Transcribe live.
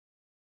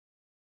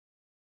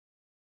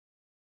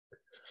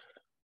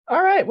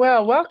All right,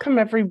 well, welcome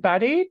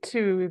everybody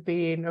to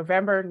the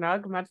November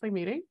NUG monthly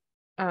meeting.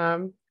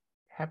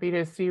 Happy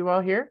to see you all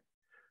here.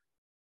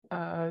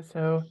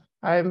 So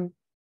I'm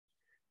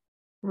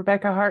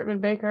Rebecca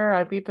Hartman-Baker.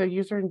 I lead the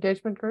user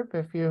engagement group.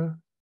 If you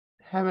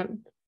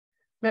haven't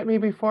met me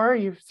before,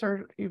 you've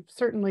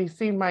certainly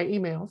seen my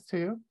emails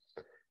too.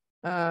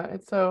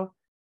 And so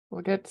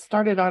we'll get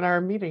started on our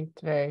meeting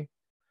today.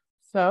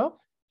 So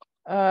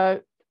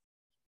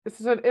this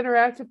is an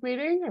interactive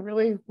meeting. I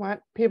really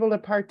want people to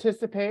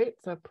participate,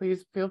 so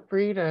please feel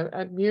free to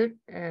unmute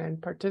and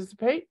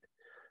participate.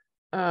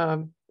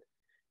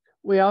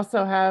 We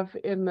also have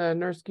in the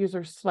NERSC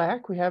user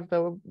Slack, we have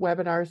the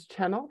webinars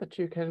channel that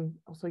you can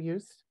also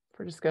use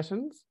for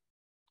discussions.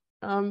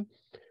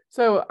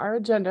 So our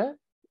agenda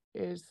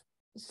is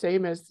the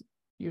same as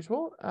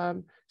usual.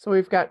 So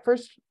we've got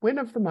first win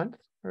of the month,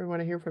 where we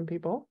want to hear from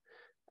people.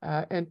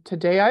 And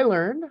today I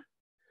learned,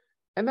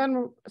 and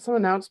then some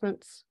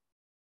announcements.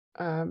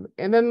 And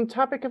then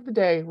topic of the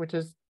day, which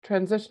is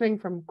transitioning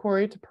from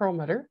Cori to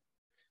Perlmutter.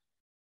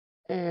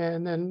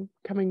 And then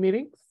coming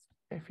meetings,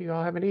 if you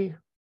all have any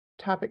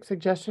topic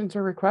suggestions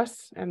or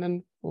requests, and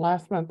then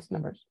last month's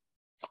numbers.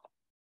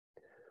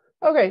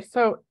 Okay,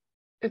 so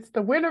it's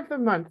the win of the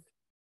month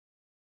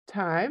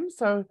time.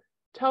 So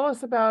tell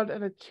us about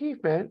an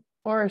achievement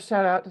or a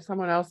shout out to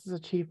someone else's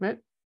achievement,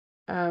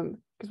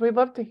 because we'd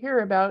love to hear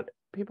about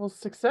people's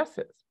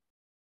successes.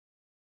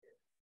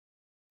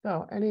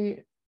 So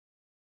any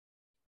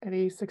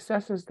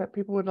successes that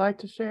people would like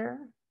to share?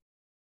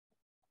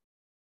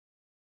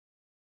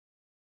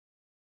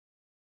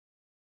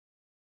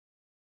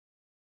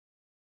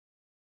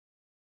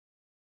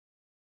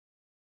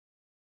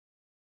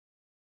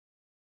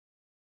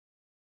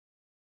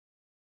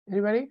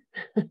 Anybody?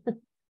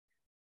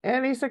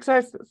 Any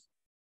successes?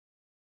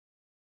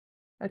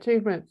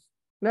 Achievements?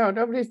 No,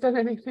 nobody's done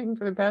anything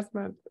for the past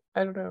month.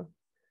 I don't know.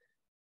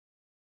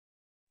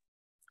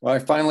 Well, I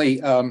finally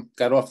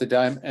got off the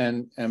dime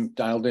and am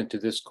dialed into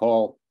this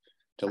call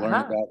to learn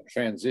about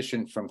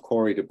transition from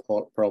Cori to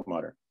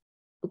Perlmutter.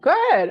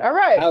 Good. All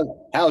right.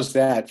 How's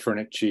that for an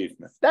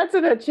achievement? That's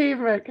an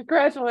achievement.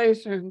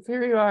 Congratulations.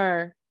 Here you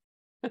are.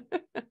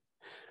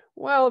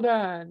 Well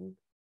done.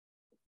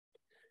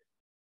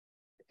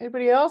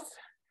 Anybody else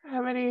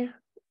have any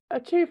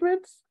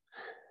achievements?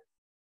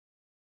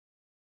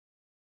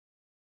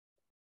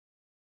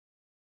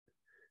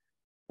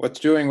 What's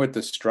doing with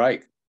the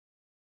strike?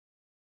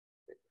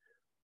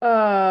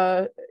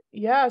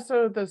 Yeah,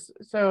 so there's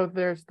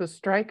the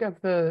strike of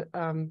the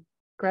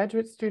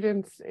graduate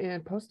students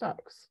and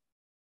postdocs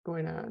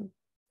going on.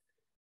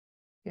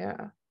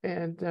 Yeah,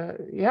 and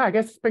yeah, I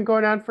guess it's been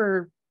going on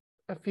for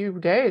a few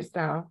days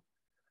now.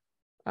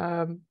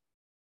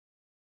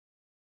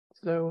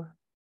 So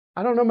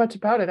I don't know much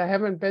about it. I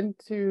haven't been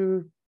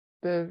to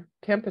the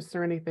campus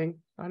or anything.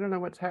 I don't know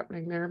what's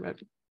happening there, but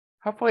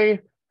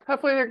hopefully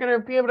they're going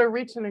to be able to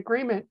reach an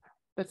agreement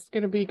that's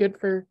going to be good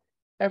for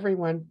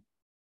everyone.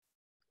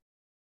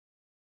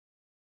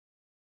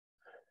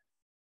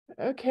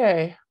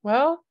 Okay,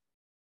 well,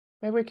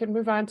 maybe we can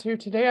move on to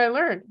today I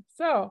learned.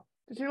 So,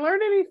 did you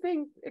learn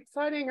anything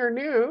exciting or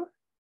new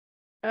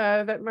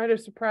that might have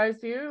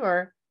surprised you,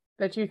 or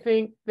that you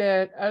think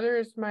that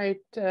others might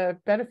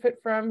benefit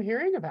from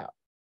hearing about?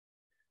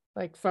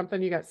 Like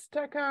something you got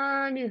stuck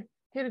on, you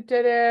hit a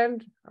dead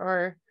end,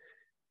 or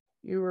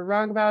you were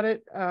wrong about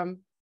it,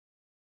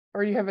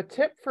 or you have a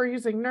tip for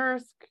using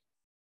NERSC,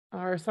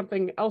 or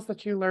something else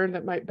that you learned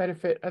that might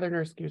benefit other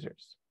NERSC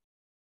users?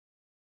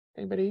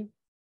 Anybody?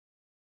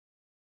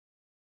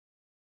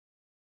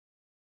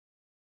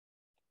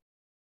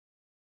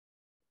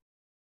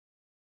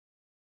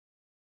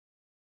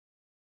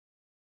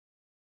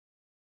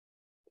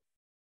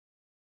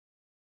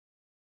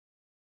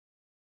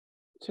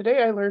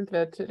 Today I learned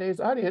that today's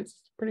audience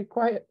is pretty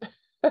quiet.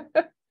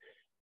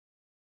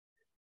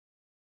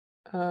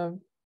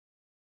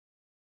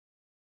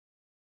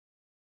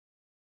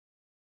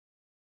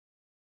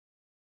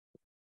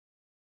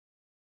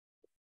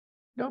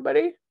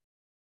 Nobody?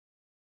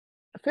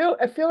 I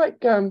feel like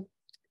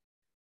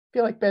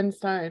Ben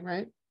Stein,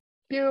 right?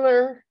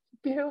 Bueller.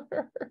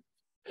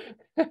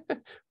 We're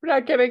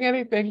not getting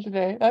anything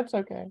today. That's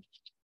okay.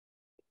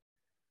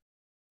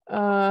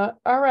 All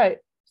right.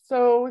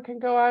 So we can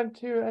go on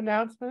to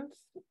announcements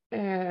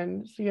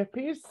and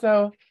CFPs.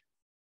 So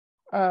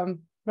I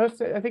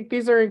think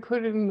these are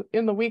included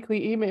in the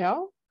weekly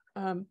email.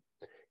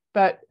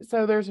 But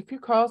so there's a few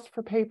calls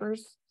for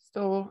papers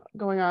still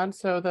going on.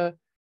 So the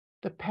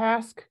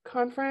PASC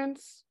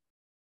conference,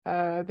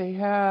 they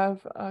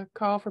have a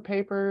call for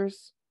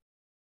papers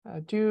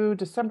due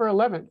December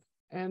 11th.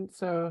 And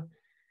so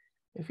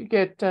if you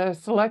get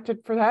selected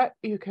for that,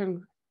 you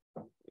can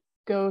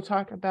go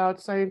talk about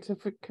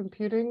scientific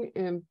computing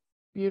in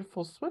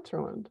beautiful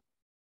Switzerland.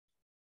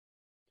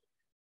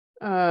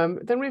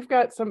 Then we've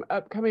got some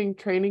upcoming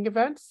training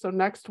events. So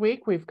next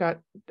week, we've got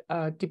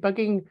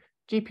debugging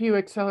GPU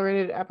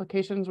accelerated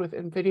applications with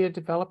NVIDIA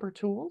developer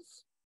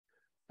tools,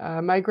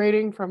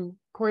 migrating from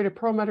Cori to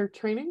Perlmutter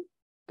training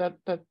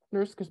that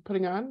NERSC is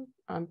putting on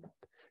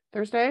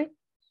Thursday.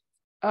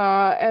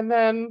 And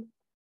then,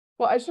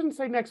 well, I shouldn't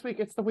say next week,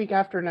 it's the week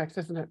after next,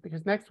 isn't it?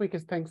 Because next week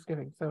is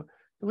Thanksgiving. So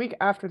the week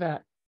after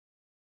that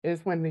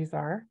is when these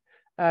are.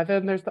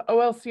 Then there's the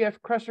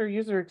OLCF Crusher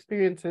user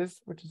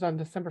experiences, which is on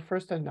December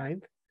 1st and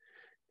 9th.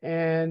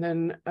 And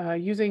then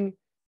using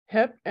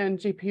HIP and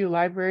GPU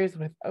libraries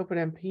with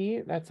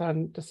OpenMP, that's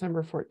on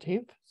December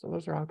 14th. So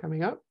those are all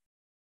coming up.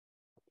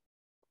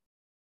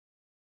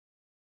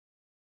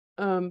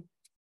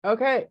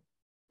 Okay,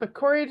 the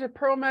Cori to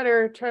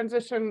Perlmutter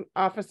transition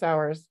office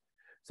hours.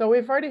 So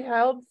we've already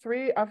held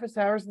 3 office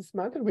hours this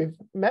month, and we've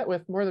met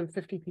with more than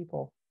 50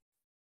 people.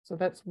 So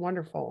that's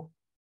wonderful.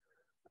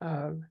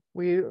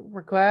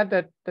 We're glad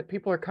that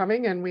people are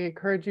coming, and we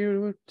encourage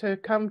you to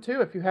come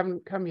too if you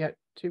haven't come yet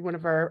to one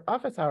of our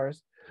office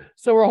hours.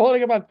 So we're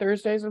holding them on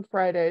Thursdays and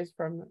Fridays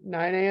from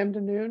 9 a.m.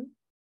 to noon.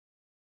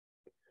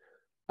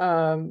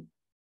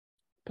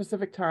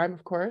 Pacific time,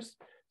 of course.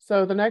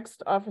 So the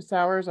next office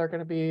hours are going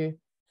to be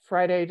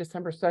Friday,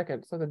 December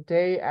 2nd. So the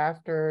day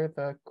after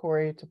the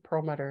Cori to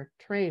Perlmutter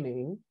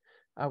training,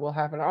 we'll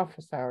have an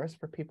office hours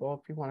for people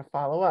if you want to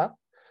follow up.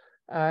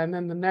 And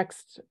then the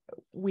next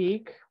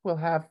week, we'll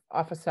have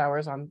office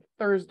hours on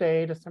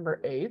Thursday, December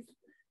 8th.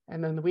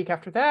 And then the week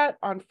after that,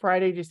 on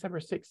Friday, December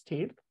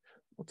 16th,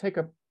 we'll take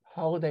a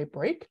holiday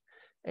break.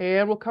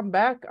 And we'll come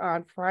back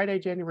on Friday,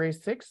 January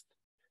 6th,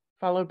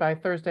 followed by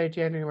Thursday,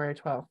 January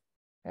 12th.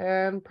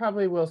 And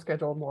probably we'll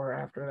schedule more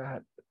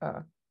after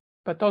that.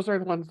 But those are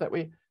the ones that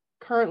we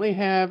currently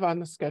have on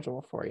the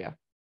schedule for you.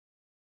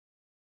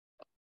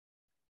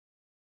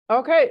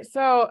 Okay,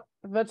 so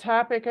the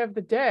topic of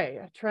the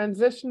day,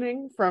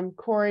 transitioning from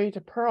Cori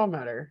to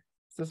Perlmutter.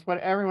 This is what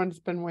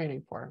everyone's been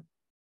waiting for.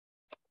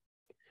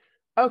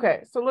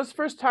 Okay, so let's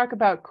first talk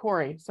about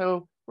Cori.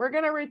 So we're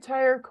going to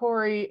retire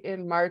Cori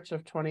in March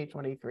of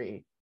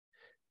 2023.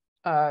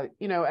 As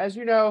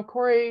you know,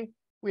 Cori,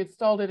 we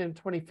installed it in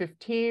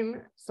 2015.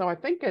 So I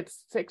think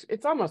it's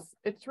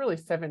really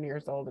 7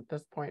 years old at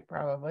this point,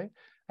 probably.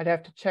 I'd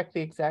have to check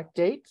the exact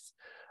dates.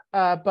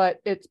 But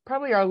it's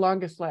probably our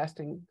longest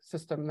lasting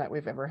system that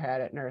we've ever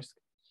had at NERSC.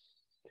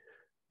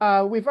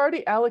 We've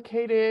already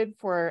allocated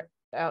for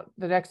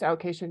the next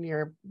allocation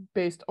year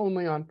based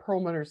only on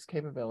Perlmutter's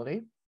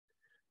capability.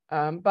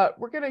 But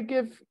we're going to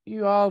give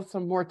you all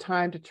some more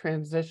time to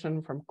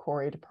transition from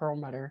Cori to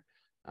Perlmutter.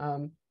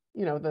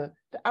 The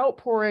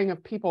outpouring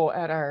of people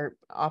at our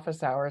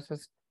office hours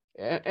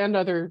and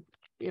other,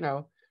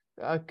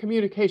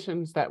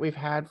 communications that we've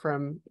had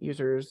from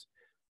users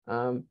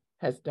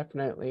has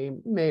definitely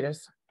made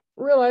us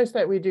realize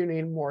that we do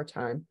need more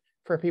time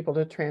for people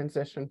to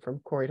transition from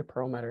Cori to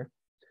Perlmutter.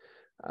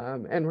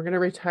 And we're going to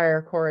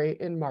retire Cori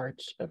in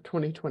March of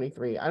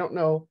 2023. I don't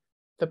know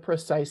the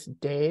precise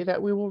day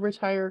that we will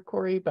retire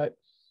Cori, but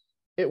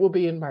it will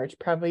be in March,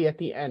 probably at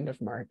the end of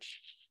March.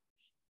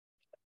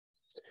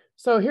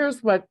 So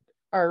here's what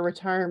our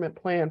retirement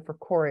plan for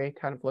Cori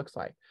kind of looks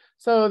like.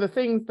 So the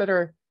things that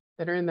are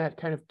in that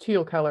kind of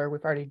teal color,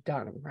 we've already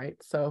done them, right?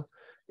 So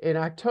in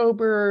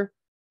October,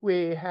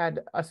 we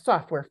had a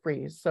software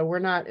freeze. So we're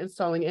not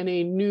installing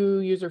any new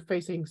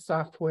user-facing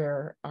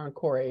software on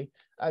Cori.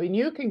 I mean,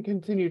 you can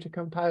continue to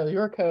compile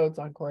your codes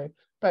on Cori,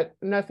 but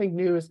nothing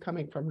new is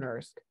coming from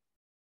NERSC.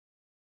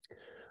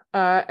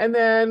 And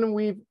then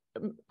we've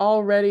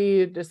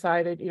already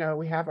decided,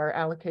 we have our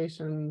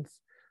allocations.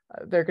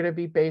 They're going to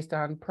be based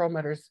on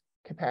Perlmutter's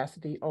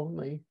capacity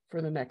only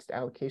for the next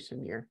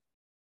allocation year.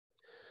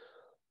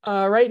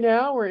 Right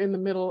now, we're in the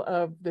middle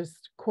of this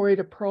Cori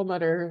to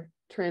Perlmutter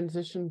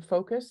transition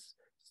focus.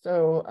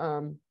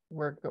 So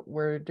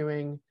we're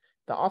doing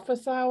the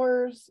office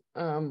hours.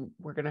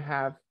 We're going to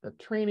have the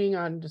training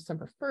on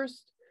December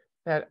 1st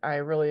that I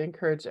really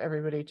encourage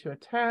everybody to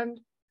attend.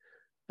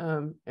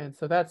 And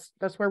so that's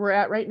where we're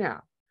at right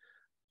now.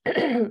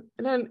 And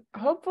then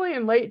hopefully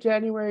in late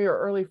January or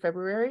early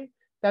February,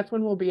 that's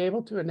when we'll be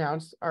able to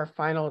announce our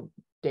final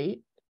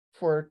date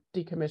for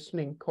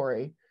decommissioning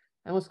Cori.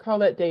 And let's call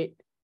that date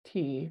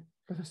T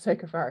for the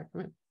sake of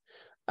argument.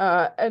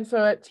 And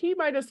so at T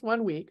minus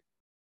 1 week,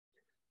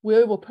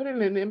 we will put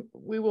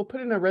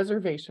in a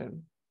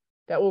reservation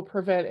that will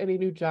prevent any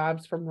new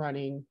jobs from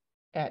running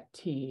at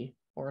T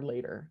or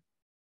later.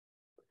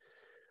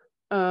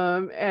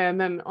 And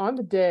then on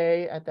the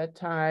day at that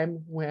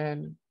time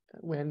when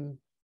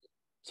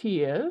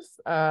T is,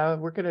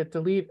 we're going to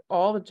delete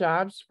all the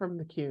jobs from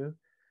the queue.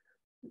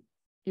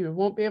 You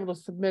won't be able to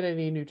submit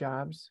any new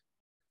jobs,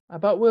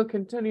 but we'll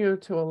continue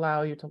to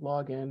allow you to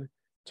log in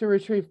to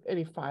retrieve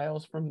any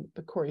files from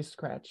the Cori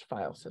Scratch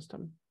file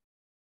system.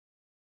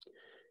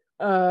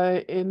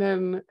 And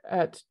then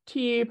at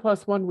T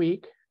plus 1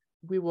 week,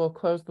 we will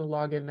close the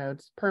login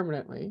nodes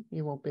permanently.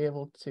 You won't be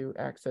able to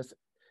access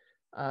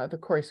the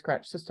Cori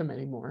Scratch system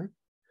anymore.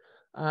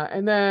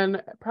 And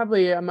then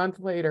probably a month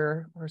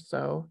later or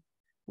so,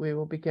 we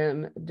will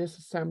begin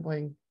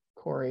disassembling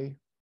Cori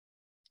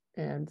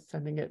and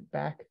sending it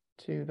back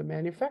to the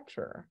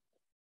manufacturer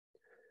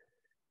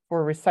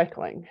for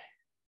recycling.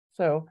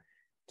 So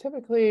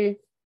typically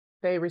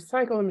they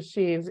recycle the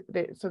machines,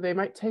 so they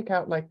might take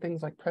out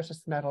things like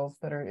precious metals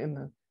that are in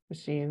the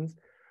machines,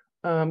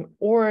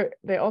 or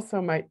they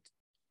also might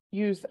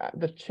use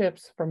the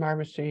chips from our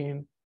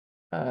machine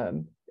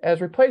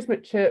as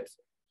replacement chips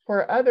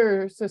for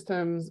other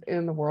systems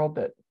in the world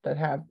that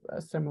have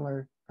a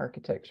similar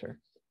architecture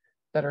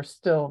that are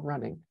still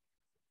running.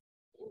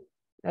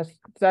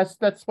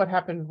 That's what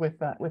happened with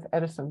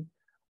Edison.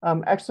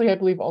 Actually, I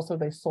believe also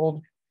they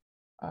sold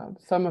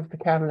some of the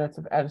cabinets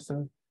of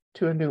Edison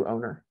to a new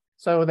owner.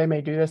 So they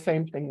may do the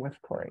same thing with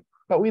Cori,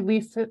 but we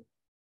lease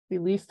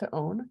to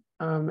own.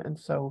 And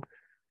so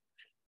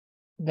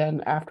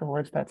then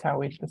afterwards, that's how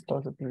we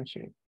dispose of the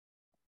machine.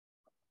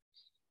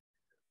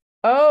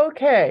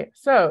 Okay,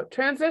 so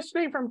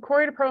transitioning from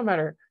Cori to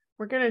Perlmutter,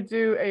 we're going to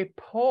do a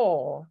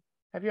poll.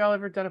 Have you all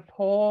ever done a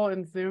poll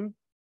in Zoom?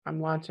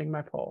 I'm launching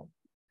my poll.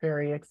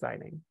 Very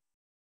exciting.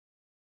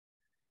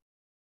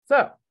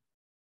 So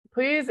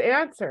please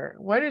answer.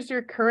 What is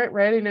your current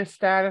readiness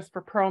status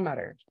for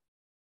Perlmutter?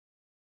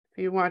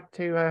 If you want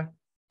to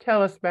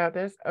tell us about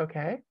this,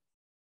 okay.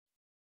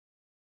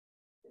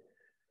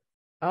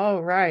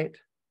 All right.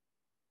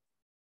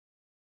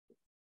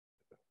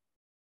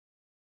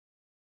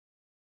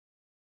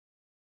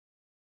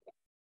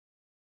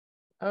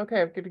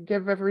 Okay, I'm going to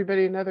give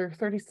everybody another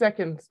 30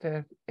 seconds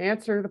to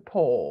answer the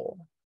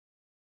poll.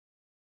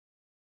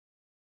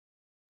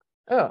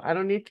 Oh, I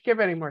don't need to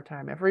give any more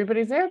time.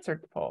 Everybody's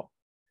answered the poll.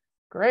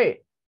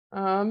 Great.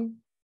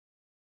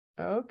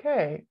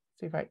 Okay,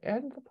 see if I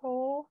end the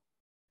poll.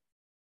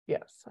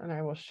 Yes, and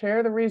I will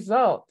share the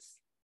results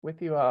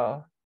with you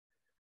all.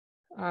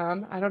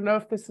 I don't know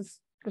if this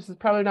is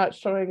probably not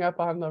showing up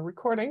on the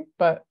recording,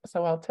 but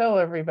so I'll tell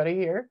everybody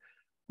here.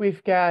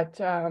 We've got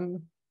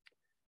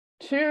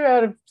 2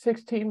 out of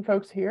 16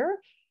 folks here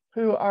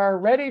who are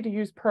ready to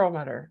use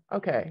Perlmutter.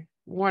 Okay,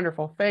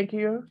 wonderful. Thank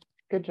you.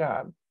 Good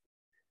job.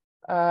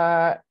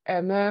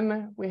 And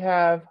then we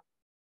have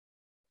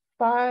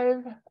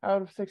 5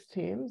 out of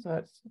 16, so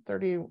that's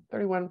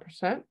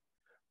 31%,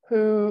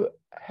 who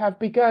have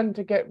begun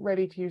to get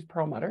ready to use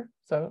Perlmutter.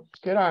 So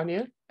good on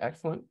you.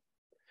 Excellent.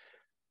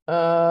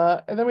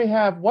 And then we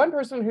have 1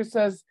 person who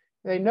says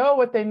they know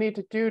what they need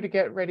to do to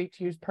get ready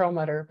to use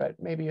Perlmutter, but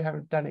maybe you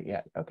haven't done it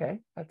yet. Okay,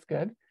 that's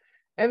good.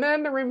 And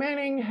then the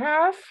remaining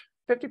half,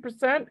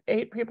 50%,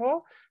 8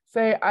 people,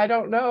 say, I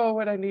don't know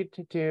what I need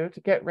to do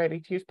to get ready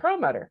to use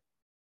Perlmutter.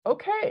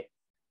 Okay,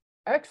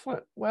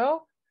 excellent.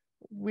 Well,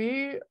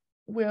 we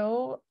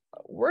will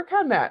work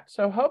on that.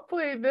 So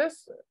hopefully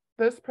this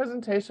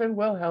presentation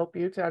will help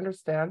you to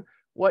understand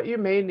what you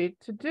may need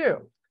to do.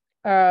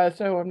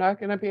 So I'm not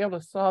going to be able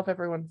to solve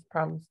everyone's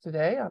problems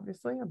today.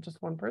 Obviously, I'm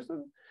just one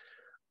person.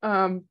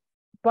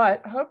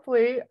 But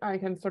hopefully I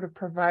can sort of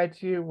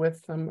provide you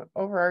with some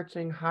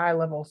overarching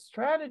high-level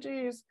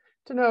strategies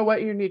to know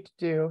what you need to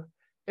do.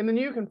 And then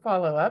you can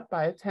follow up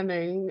by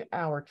attending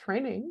our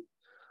training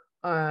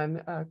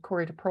on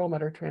Cori to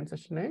Perlmutter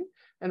transitioning,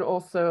 and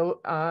also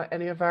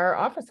any of our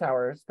office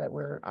hours that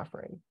we're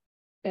offering.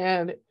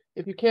 And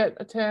if you can't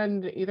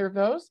attend either of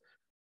those,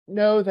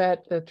 know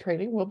that the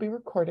training will be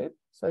recorded,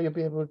 so you'll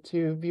be able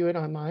to view it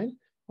online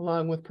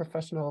along with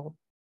professional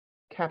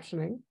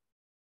captioning,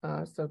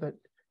 so that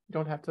you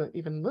don't have to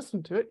even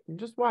listen to it, you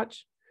just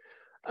watch.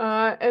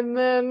 And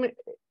then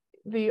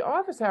the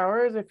office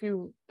hours, if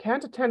you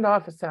can't attend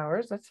office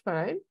hours, that's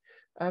fine.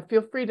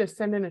 Feel free to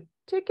send in a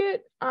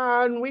ticket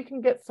and we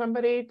can get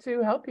somebody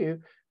to help you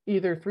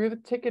either through the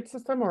ticket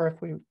system, or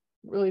if we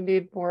really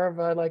need more of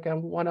a like a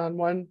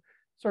one-on-one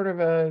sort of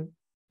a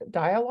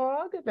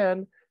dialogue,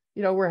 then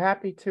we're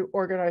happy to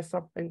organize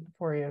something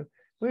for you.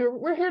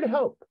 We're here to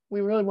help.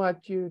 We really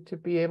want you to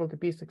be able to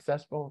be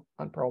successful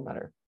on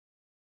Perlmutter.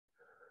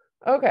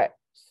 Okay,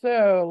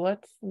 so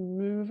let's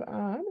move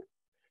on.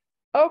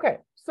 Okay,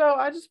 so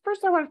I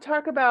want to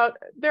talk about,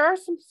 there are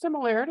some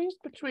similarities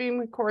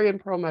between Cori and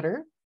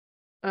Perlmutter.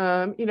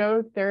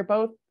 They're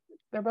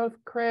both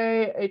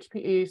Cray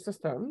HPE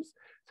systems.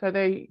 So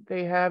they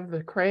have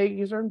the Cray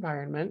user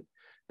environment.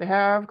 They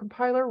have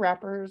compiler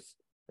wrappers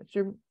that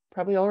you're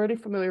probably already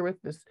familiar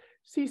with, this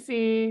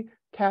CC,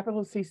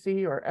 capital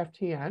CC, or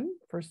FTN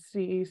for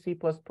C, C++,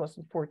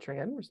 and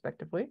Fortran,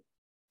 respectively.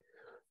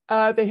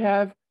 They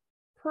have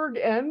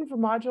PergEnv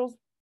modules,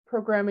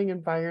 programming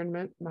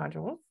environment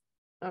modules.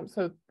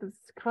 So this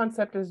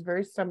concept is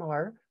very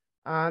similar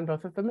on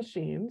both of the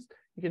machines.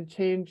 You can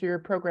change your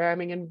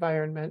programming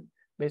environment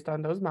based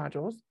on those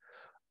modules.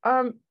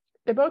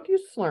 They both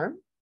use Slurm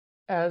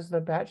as the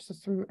batch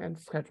system and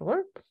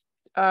scheduler.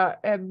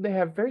 And they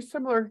have very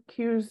similar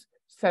queues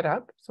set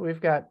up. So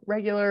we've got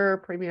regular,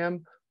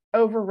 premium,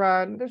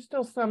 overrun. There's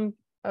still some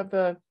of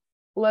the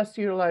less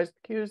utilized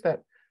queues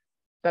that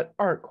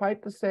aren't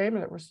quite the same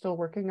and that we're still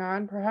working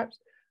on, perhaps.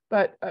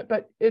 But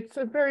it's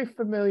a very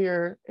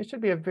familiar, it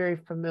should be a very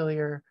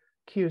familiar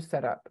queue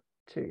setup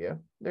to you.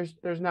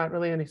 There's not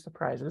really any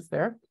surprises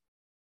there.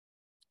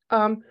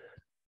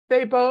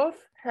 They both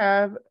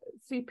have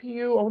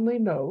CPU only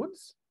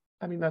nodes.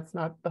 I mean, that's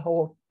not the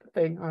whole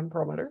thing on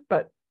Perlmutter,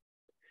 but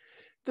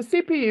the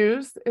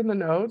CPUs in the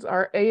nodes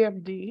are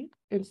AMD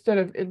instead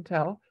of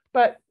Intel,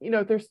 but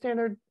they're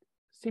standard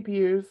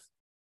CPUs.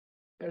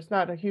 there's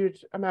not a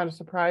huge amount of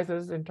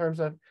surprises in terms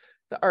of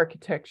the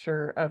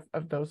architecture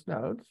of those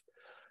nodes.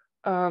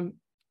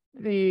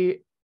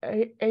 The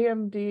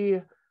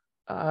AMD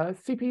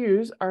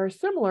CPUs are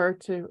similar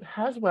to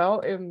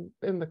Haswell in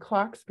the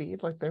clock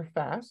speed, like they're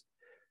fast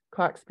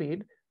clock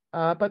speed,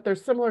 but they're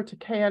similar to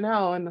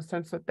KNL in the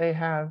sense that they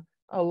have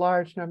a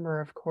large number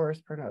of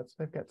cores per node. So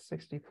they've got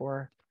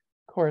 64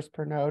 cores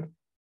per node.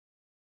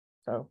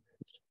 So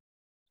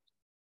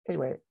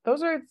anyway,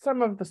 those are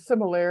some of the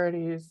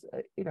similarities,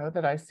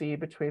 that I see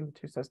between the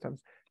two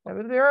systems.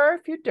 There are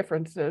a few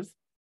differences.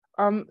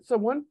 So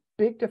one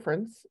big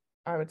difference,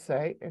 I would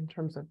say, in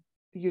terms of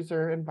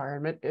user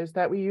environment is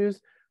that we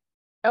use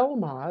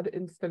LMOD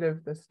instead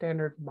of the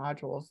standard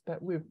modules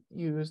that we've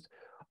used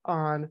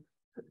on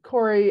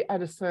Cori,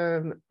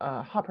 Edison,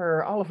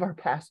 Hopper, all of our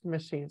past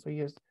machines. We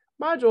used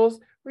modules.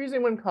 We're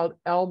using one called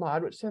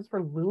LMOD, which stands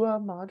for Lua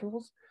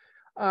modules.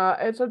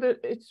 And so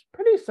it's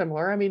pretty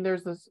similar. I mean,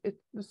 it's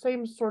the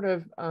same sort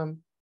of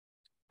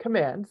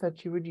commands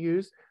that you would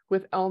use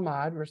with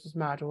LMOD versus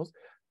modules.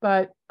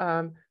 But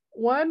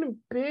one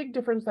big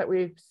difference that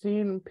we've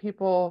seen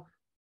people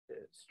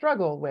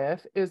struggle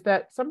with is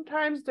that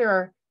sometimes there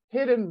are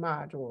hidden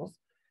modules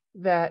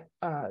that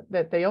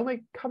they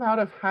only come out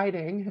of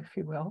hiding, if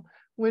you will,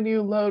 when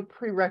you load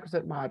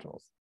prerequisite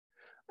modules.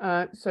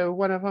 So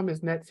one of them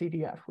is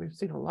netcdf. We've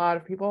seen a lot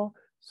of people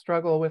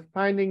struggle with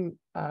finding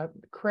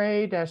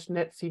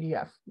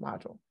cray-netcdf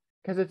module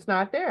because it's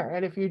not there.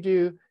 And if you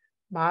do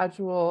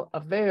module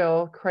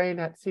avail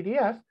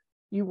cray-netcdf,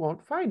 you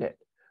won't find it.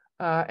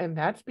 And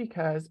that's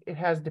because it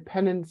has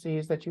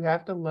dependencies that you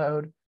have to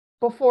load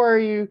before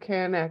you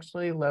can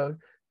actually load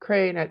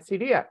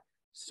cray-netcdf.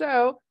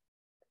 So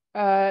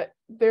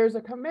there's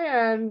a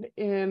command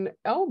in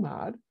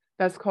LMOD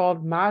that's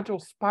called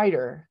module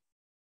spider.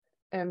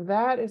 And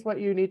that is what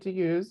you need to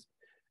use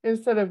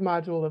instead of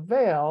module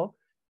avail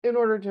in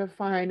order to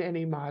find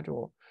any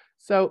module.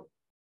 So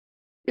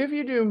if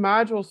you do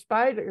module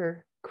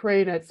spider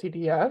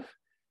cray-netcdf,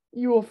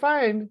 you will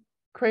find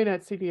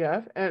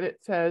cray-netcdf, and it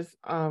says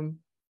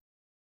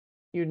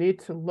you need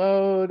to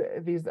load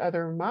these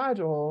other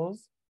modules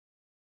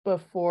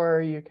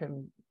before you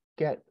can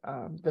get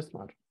this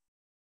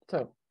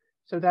module.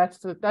 So that's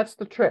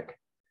the trick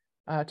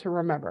to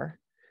remember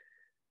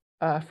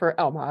for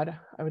LMOD,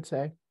 I would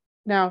say.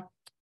 Now,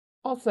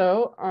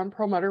 also on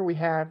Perlmutter, we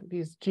have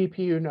these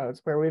GPU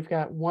nodes where we've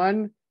got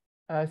one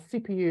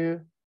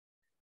CPU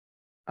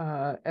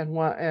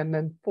and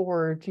then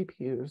 4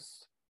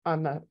 GPUs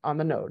on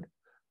the node.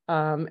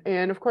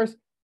 And of course,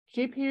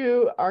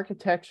 GPU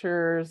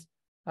architectures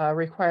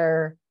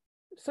require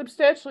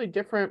substantially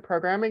different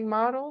programming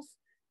models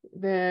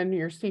than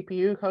your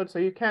CPU code. So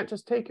you can't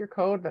just take your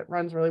code that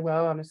runs really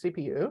well on a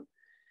CPU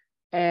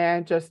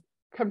and just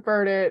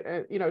convert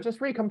it, just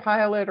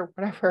recompile it or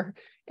whatever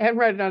and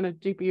write it on a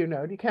GPU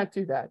node. You can't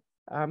do that.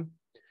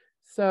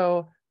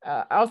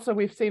 Also,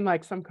 we've seen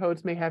like some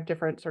codes may have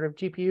different sort of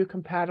GPU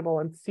compatible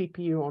and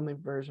CPU only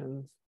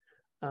versions.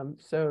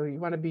 So you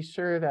want to be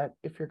sure that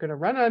if you're going to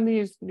run on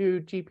these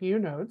new GPU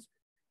nodes,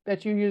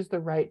 that you use the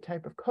right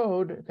type of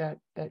code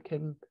that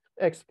can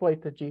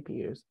exploit the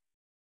GPUs.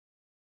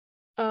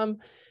 And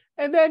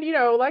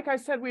then, like I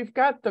said, we've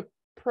got the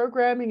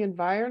programming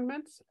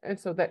environments. And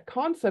so that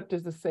concept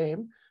is the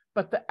same,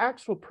 but the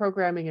actual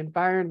programming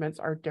environments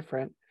are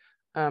different.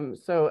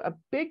 So a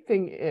big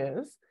thing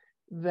is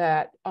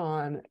that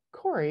on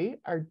Cori,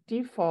 our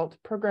default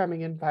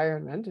programming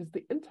environment is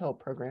the Intel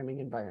programming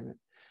environment.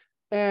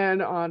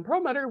 And on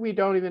Perlmutter, we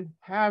don't even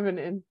have an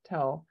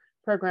Intel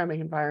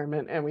programming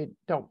environment, and we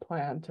don't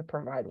plan to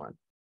provide one.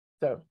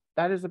 So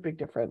that is a big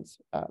difference,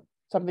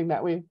 something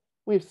that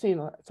we've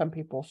seen some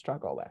people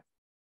struggle with.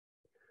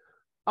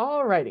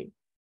 All righty.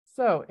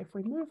 So if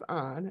we move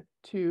on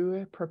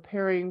to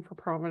preparing for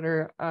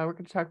Perlmutter, we're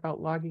going to talk about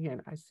logging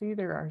in. I see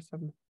there are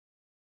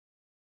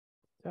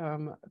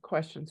some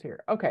questions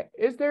here. Okay,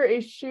 is there a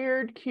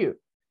shared queue?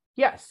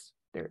 Yes,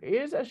 there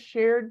is a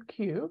shared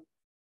queue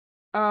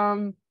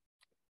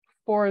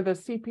for the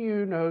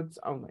CPU nodes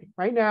only.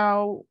 Right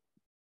now,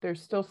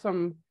 there's still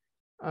some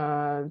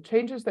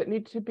changes that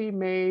need to be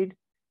made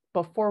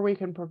before we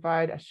can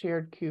provide a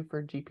shared queue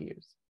for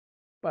GPUs.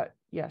 But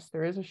yes,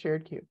 there is a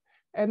shared queue.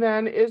 And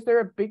then, is there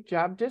a big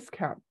job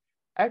discount?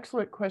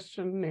 Excellent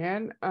question,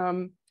 Nan.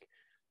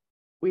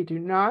 We do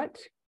not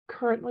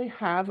currently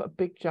have a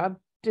big job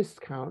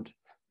discount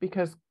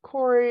because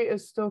Cori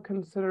is still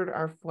considered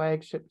our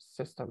flagship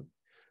system.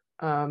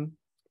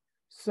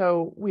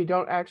 So we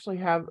don't actually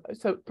have,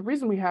 so the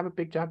reason we have a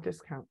big job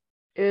discount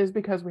is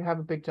because we have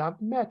a big job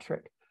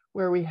metric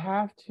where we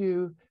have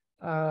to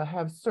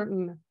have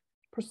certain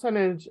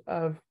percentage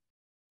of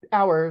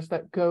hours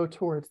that go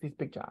towards these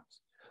big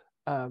jobs.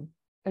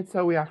 And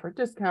so we offer a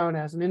discount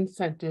as an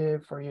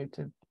incentive for you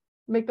to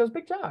make those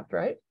big jobs,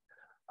 right?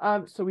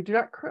 So we do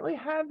not currently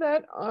have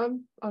that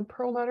on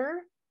Perlmutter.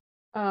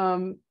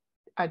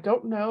 I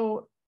don't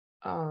know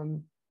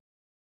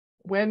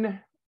when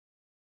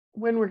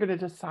we're going to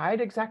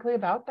decide exactly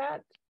about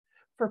that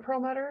for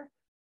Perlmutter,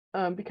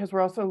 because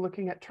we're also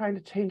looking at trying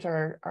to change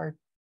our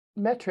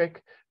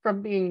metric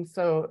from being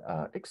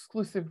so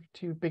exclusive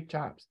to big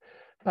jobs.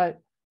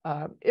 But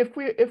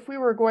if we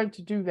were going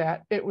to do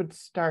that, it would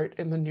start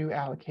in the new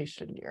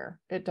allocation year.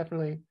 It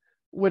definitely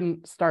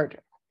wouldn't start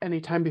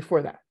anytime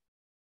before that.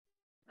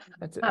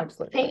 That's an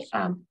excellent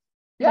question.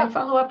 Can I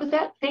follow up with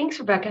that? Thanks,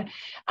 Rebecca.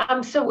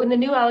 So in the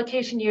new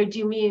allocation year, do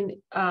you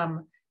mean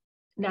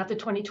not the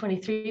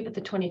 2023, but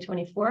the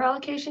 2024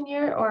 allocation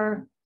year,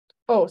 or?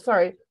 Oh,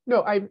 sorry.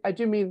 No, I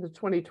do mean the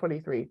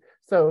 2023.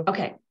 So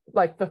okay,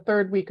 like the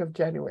third week of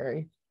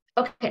January.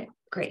 Okay,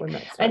 great.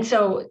 And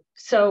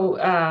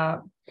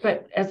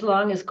but as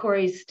long as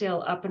Cori's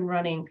still up and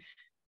running,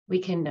 we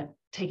can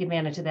take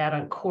advantage of that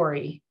on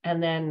Cori,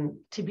 and then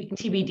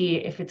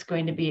TBD if it's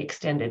going to be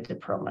extended to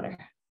Perlmutter.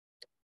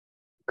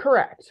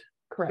 Correct.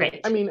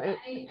 Great. I mean,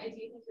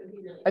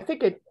 I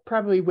think it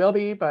probably will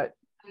be, but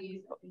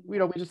we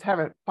just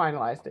haven't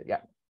finalized it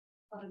yet.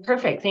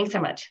 Perfect. Thanks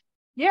so much.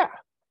 Yeah.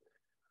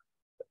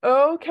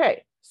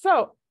 Okay.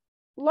 So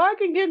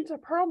logging into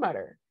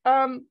Perlmutter.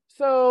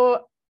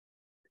 So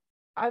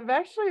I've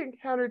actually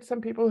encountered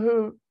some people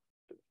who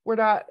were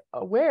not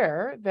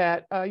aware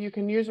that you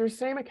can use your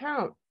same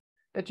account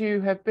that you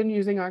have been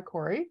using on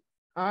Cori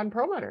on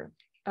Perlmutter.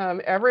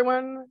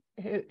 Everyone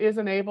is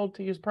enabled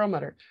to use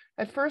Perlmutter.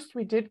 At first,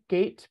 we did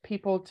gate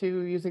people to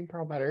using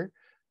Perlmutter,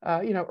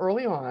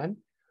 early on,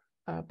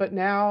 but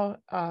now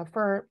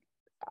for,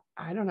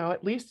 I don't know,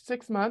 at least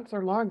 6 months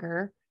or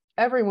longer,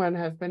 everyone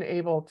has been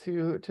able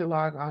to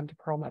log on to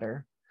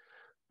Perlmutter.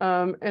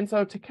 And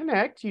so to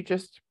connect, you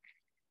just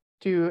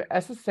do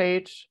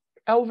SSH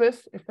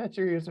Elvis, if that's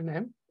your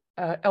username,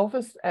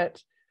 Elvis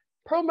at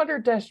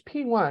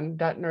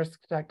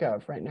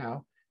perlmutter-p1.nurse.gov right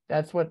now.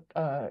 That's what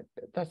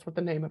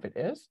the name of it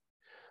is.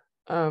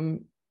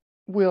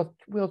 We'll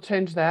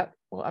change that.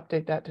 We'll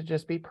update that to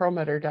just be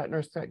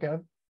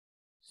perlmutter.nurse.gov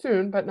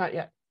soon, but not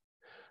yet.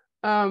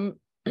 And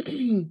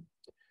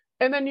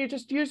then you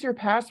just use your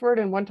password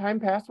and one-time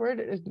password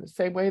in the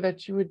same way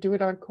that you would do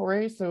it on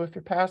Cori. So if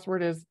your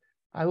password is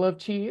I love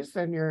cheese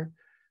and your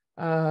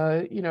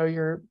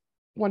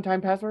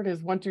one-time password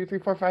is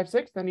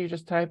 123456, then you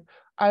just type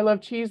I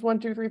love cheese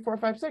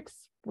 123456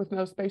 with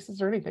no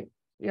spaces or anything.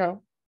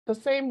 The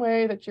same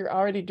way that you're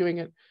already doing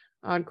it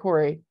on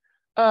Cori.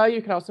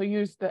 You can also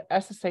use the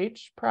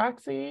SSH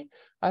proxy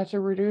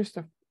to reduce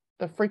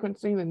the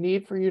frequency, the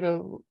need for you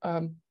to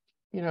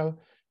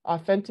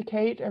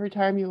authenticate every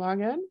time you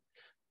log in.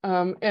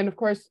 And of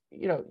course,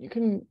 you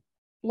can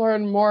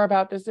learn more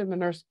about this in the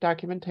nurse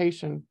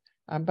documentation,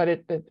 but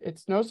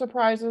it's no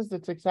surprises.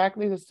 It's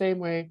exactly the same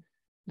way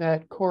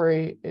that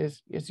Cori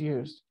is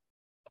used.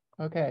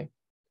 Okay,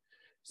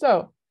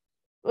 so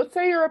let's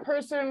say you're a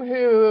person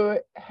who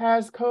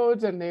has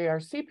codes and they are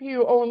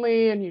CPU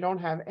only and you don't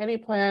have any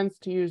plans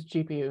to use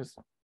GPUs.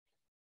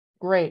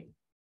 Great.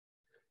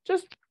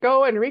 Just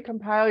go and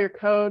recompile your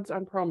codes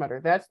on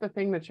Perlmutter. That's the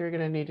thing that you're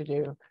going to need to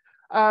do.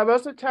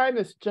 Most of the time,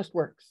 this just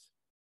works.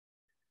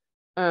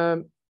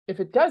 If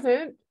it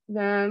doesn't,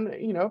 then,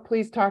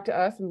 please talk to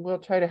us and we'll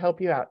try to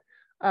help you out.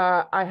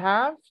 I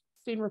have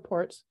seen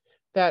reports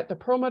that the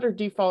Perlmutter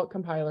default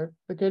compiler,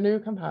 the GNU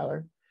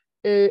compiler,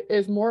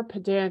 is more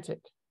pedantic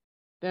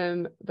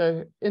than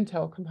the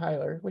Intel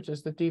compiler, which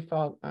is the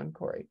default on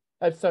Cori.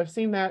 So I've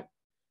seen that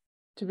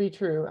to be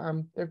true.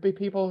 There'd be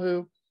people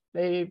who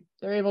they're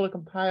able to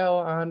compile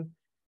on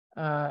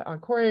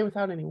Cori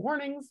without any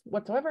warnings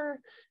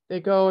whatsoever. They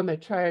go and they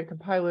try and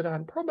compile it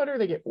on Perlmutter.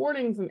 They get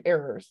warnings and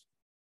errors.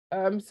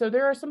 So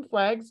there are some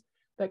flags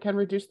that can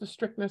reduce the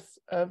strictness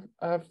of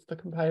the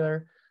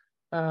compiler.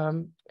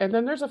 And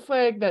then there's a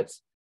flag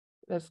that's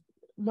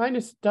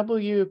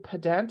 -W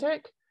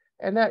pedantic,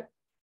 and that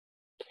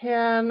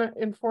can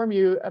inform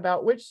you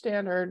about which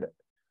standard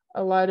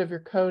a lot of your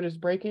code is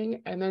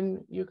breaking, and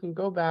then you can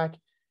go back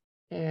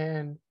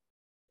and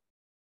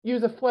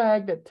use a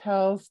flag that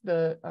tells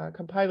the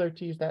compiler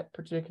to use that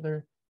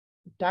particular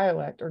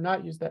dialect or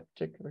not use that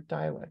particular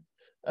dialect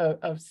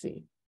of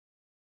C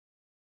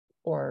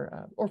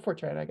or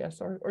Fortran, I guess,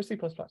 or C++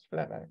 for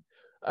that matter.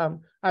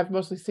 I've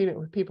mostly seen it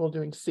with people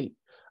doing C.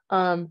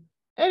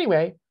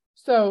 Anyway,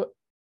 so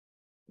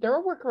there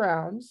are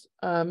workarounds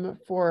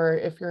for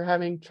if you're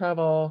having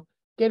trouble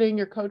getting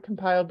your code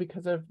compiled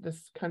because of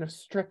this kind of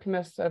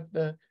strictness of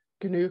the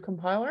GNU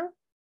compiler.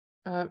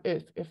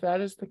 If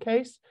that is the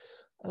case,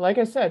 like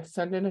I said,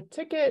 send in a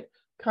ticket,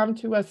 come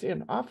to us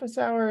in office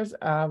hours.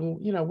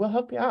 We'll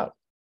help you out.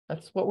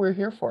 That's what we're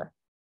here for.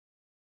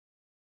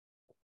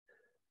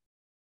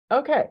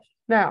 Okay,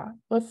 now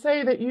let's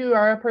say that you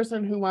are a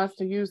person who wants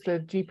to use the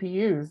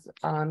GPUs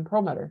on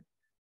Perlmutter.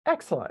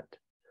 Excellent.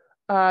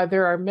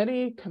 There are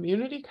many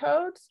community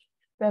codes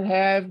that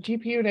have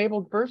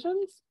GPU-enabled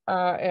versions,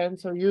 and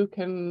so you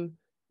can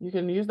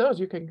use those.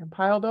 You can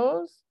compile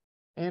those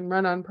and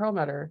run on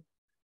Perlmutter.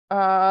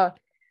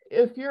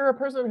 If you're a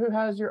person who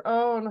has your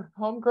own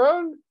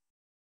homegrown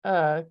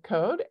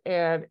code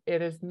and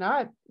it is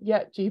not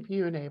yet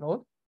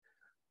GPU-enabled,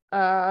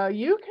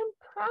 you can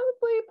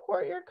probably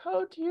port your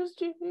code to use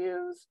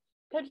GPUs.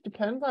 It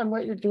depends on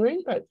what you're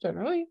doing, but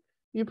generally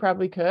you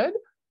probably could.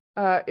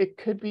 it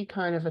could be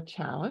kind of a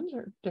challenge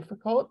or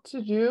difficult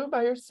to do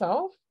by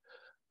yourself.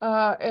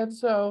 And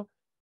so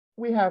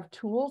we have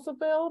tools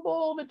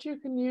available that you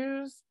can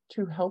use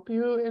to help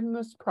you in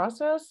this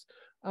process.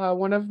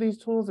 One of these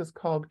tools is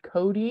called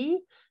Cori.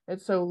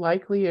 And so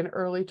likely in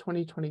early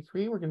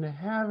 2023, we're going to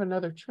have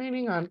another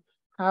training on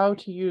how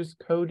to use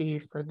Cori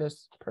for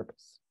this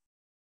purpose.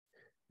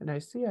 And I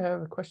see I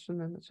have a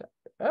question in the chat.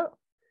 Oh,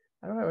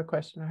 I don't have a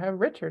question. I have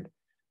Richard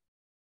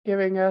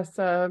giving us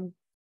a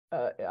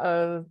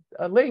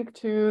link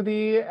to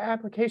the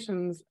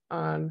applications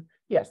on,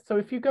 yes. So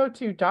if you go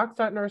to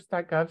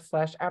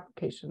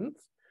docs.nurse.gov/applications,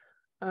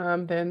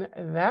 then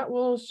that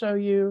will show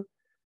you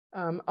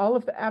all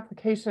of the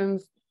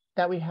applications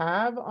that we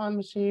have on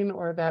machine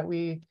or that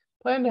we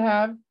plan to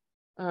have,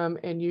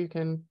 and you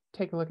can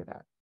take a look at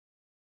that.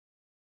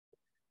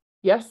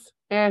 Yes,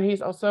 and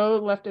he's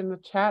also left in the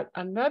chat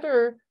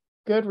another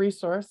good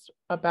resource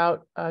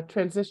about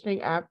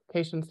transitioning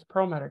applications to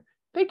Perlmutter.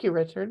 Thank you,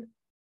 Richard.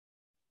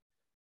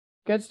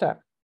 Good stuff.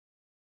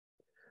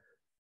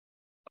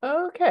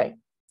 Okay,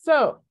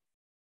 so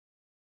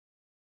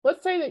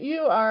let's say that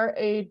you are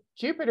a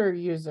Jupyter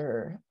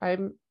user.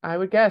 I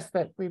would guess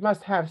that we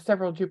must have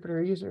several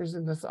Jupyter users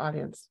in this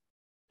audience.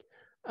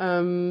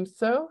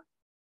 So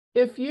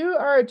if you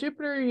are a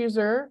Jupyter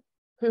user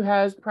who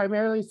has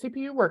primarily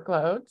CPU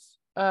workloads,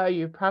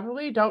 you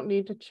probably don't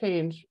need to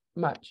change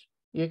much.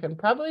 You can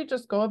probably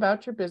just go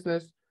about your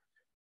business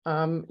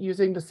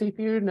using the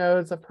CPU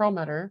nodes of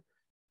Perlmutter,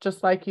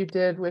 just like you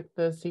did with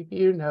the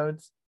CPU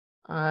nodes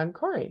on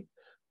Cori.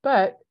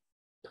 But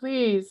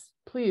please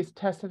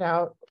test it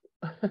out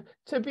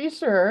to be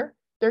sure.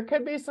 There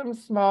could be some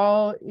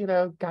small,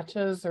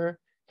 gotchas or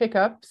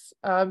hiccups.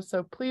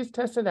 So please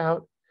test it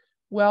out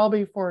well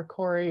before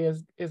Cori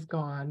is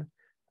gone.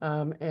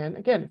 And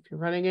again, if you're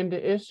running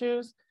into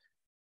issues,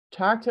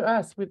 talk to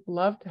us. We'd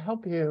love to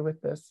help you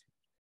with this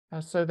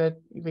so that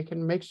we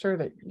can make sure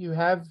that you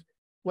have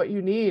what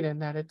you need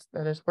and that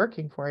it's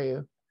working for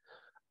you.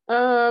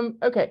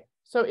 Okay,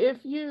 so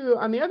if you,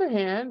 on the other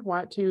hand,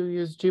 want to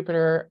use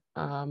Jupyter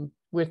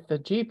with the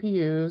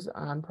GPUs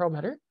on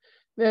Perlmutter,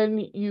 then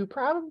you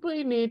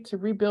probably need to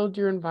rebuild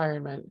your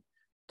environment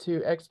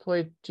to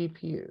exploit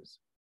GPUs,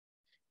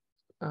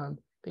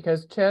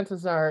 because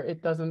chances are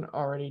it doesn't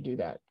already do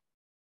that.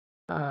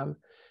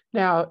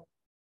 Now,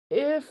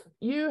 if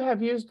you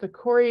have used the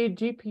Cori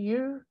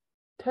GPU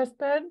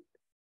testbed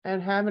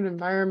and have an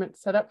environment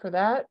set up for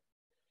that,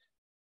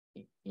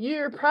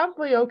 you're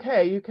probably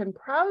okay. You can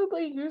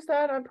probably use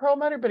that on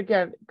Perlmutter, but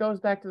again, it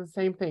goes back to the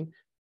same thing.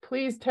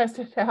 Please test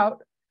it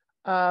out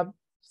so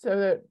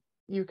that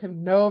you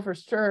can know for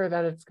sure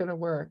that it's going to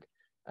work.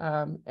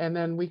 And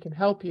then we can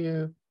help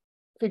you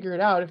figure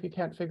it out if you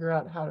can't figure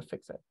out how to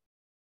fix it.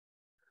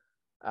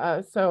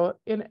 So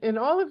in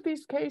all of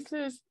these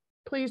cases,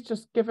 please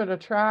just give it a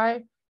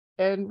try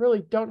and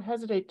really don't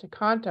hesitate to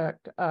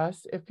contact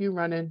us if you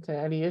run into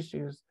any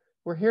issues.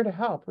 We're here to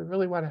help. We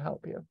really want to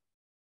help you.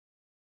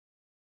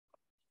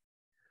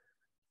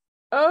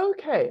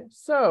 Okay,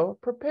 so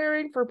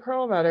preparing for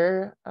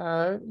Perlmutter.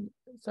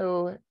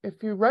 So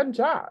if you run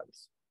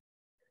jobs,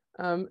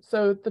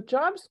 so the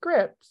job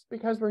scripts,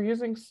 because we're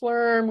using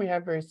Slurm, we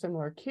have very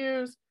similar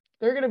queues.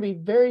 They're going to be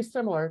very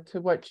similar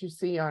to what you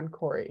see on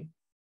Cori.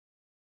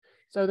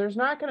 So there's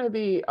not going to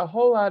be a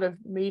whole lot of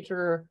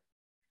major,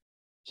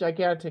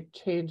 gigantic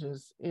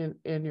changes in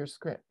your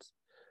scripts.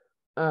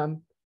 I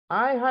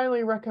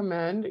highly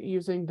recommend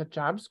using the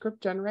job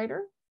script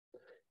generator.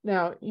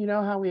 Now, you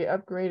know how we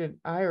upgraded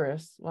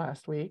Iris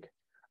last week.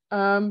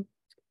 The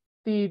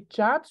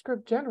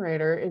JavaScript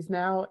generator is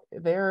now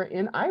there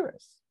in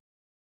Iris.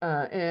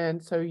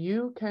 And so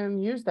you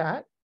can use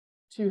that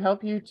to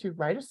help you to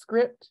write a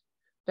script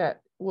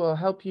that will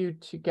help you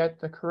to get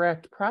the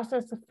correct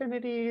process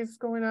affinities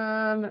going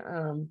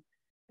on,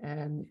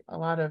 and a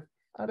lot of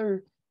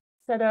other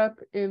setup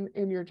in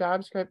your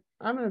JavaScript.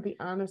 I'm going to be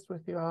honest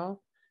with you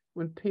all.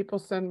 When people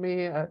send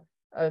me a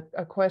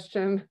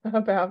question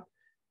about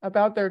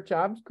their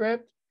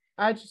JavaScript,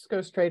 I just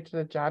go straight to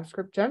the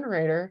JavaScript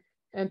generator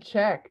and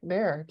check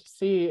there to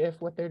see if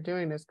what they're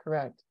doing is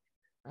correct.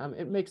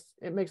 It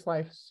makes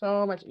life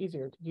so much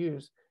easier to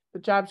use the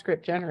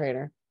JavaScript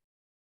generator.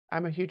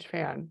 I'm a huge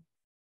fan.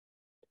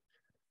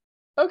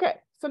 Okay,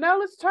 so now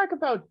let's talk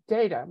about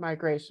data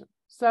migration.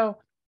 So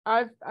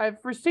I've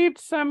received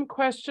some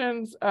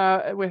questions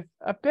with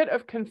a bit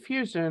of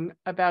confusion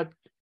about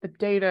the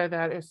data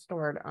that is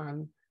stored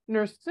on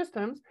nurse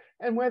systems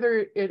and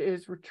whether it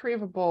is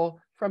retrievable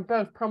from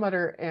both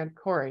Perlmutter and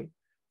Cori.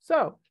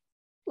 So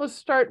let's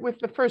start with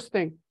the first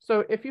thing.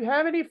 So if you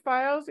have any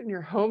files in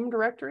your home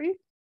directory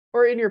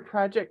or in your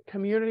project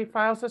community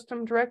file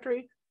system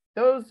directory,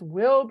 those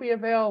will be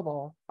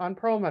available on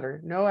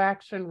Perlmutter, no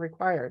action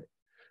required.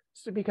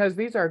 So because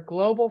these are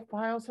global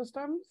file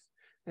systems,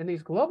 and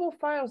these global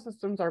file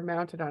systems are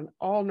mounted on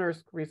all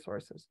nurse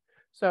resources.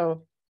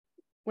 So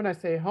when I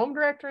say home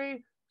directory,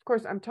 of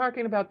course, I'm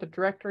talking about the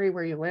directory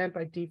where you land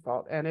by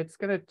default, and it's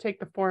going to take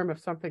the form of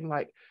something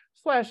like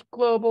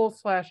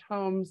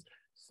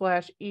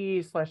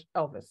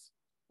 /global/homes/e/Elvis.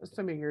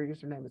 assuming your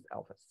username is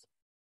Elvis.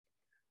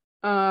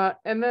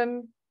 And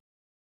then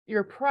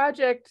your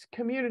project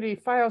community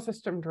file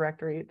system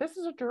directory. This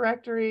is a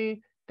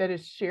directory that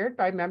is shared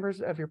by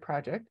members of your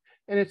project,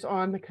 and it's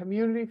on the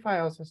community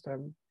file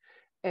system.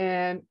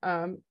 And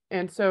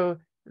so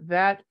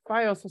that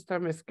file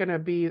system is going to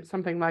be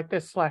something like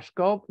this: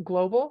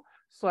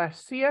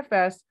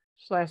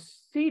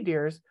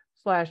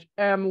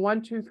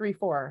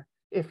 /global/cfs/cdirs/m1234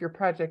 if your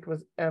project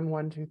was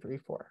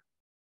m1234.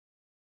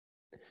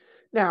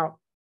 Now,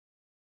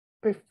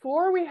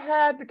 before we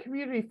had the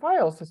community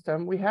file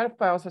system, we had a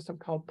file system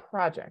called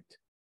project.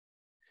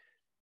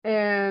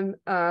 And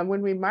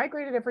when we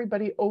migrated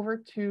everybody over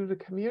to the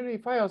community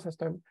file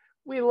system,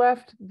 we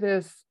left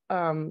this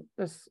kind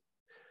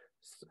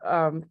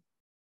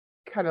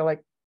of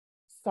like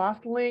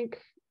soft link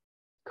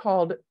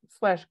called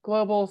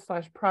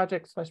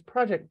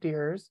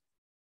 /global/project/project-dirs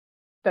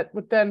that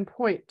would then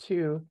point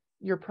to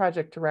your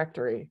project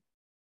directory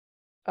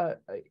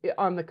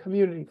on the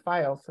community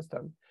file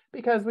system,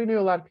 because we knew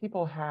a lot of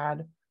people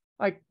had,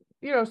 like,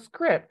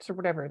 scripts or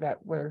whatever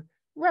that were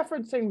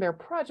referencing their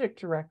project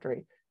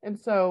directory. And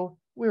so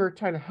we were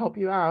trying to help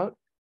you out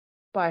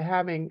by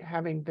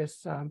having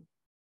this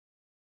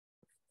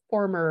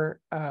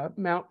former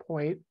mount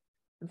point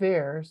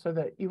there so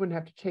that you wouldn't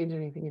have to change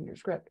anything in your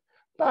script.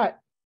 But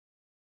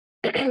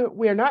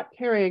we are not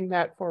carrying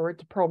that forward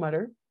to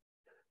Perlmutter.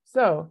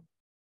 So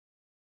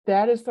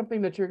that is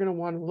something that you're going to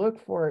want to look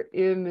for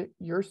in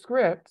your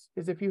scripts,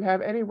 is if you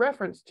have any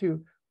reference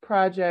to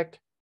project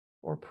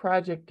or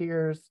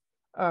project-dirs,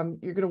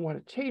 you're going to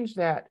want to change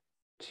that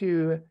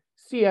to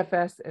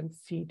CFS and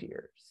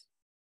CDirs.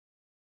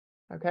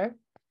 Okay?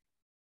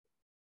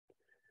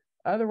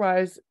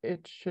 Otherwise,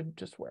 it should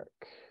just work.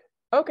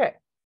 Okay,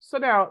 so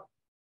now,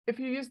 if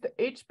you use the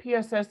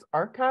HPSS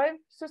archive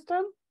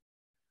system,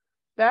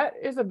 that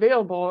is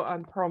available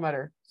on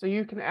Perlmutter. So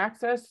you can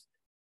access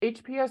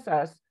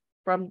HPSS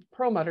from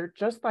Perlmutter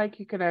just like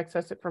you can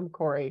access it from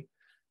Cori,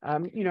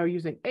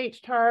 using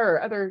HTAR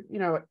or other,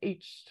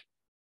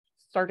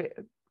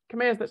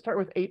 commands that start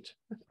with H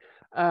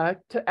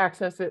to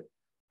access it,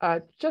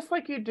 just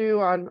like you do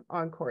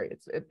on Cori.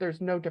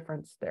 There's no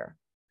difference there.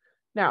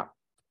 Now,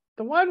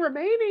 the one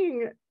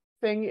remaining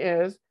thing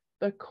is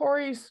the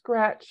Cori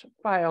Scratch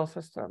file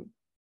system.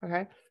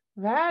 Okay,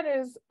 that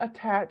is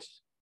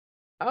attached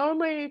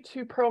only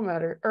to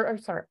Perlmutter,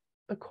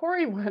 the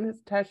Cori one is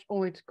attached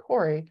only to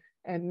Cori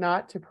and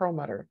not to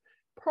Perlmutter.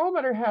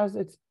 Perlmutter has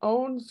its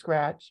own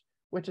Scratch,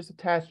 which is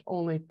attached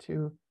only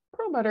to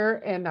Perlmutter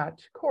and not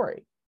to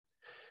Cori.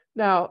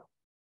 Now,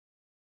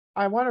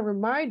 I want to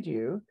remind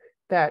you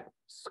that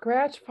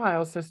Scratch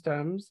file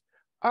systems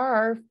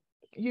are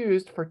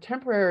used for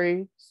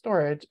temporary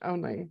storage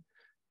only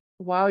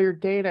while your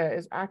data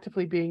is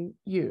actively being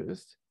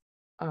used,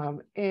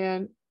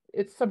 and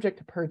it's subject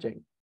to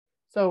purging.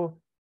 So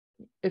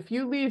if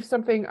you leave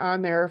something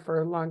on there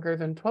for longer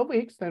than 12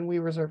 weeks, then we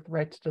reserve the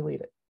right to delete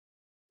it.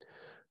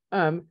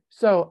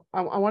 So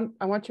I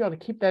want you all to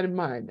keep that in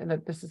mind, and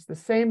that this is the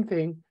same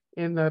thing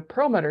in the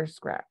Perlmutter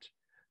Scratch.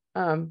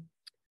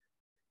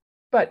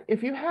 But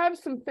if you have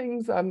some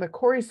things on the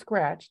Cori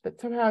Scratch that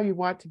somehow you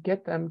want to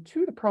get them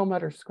to the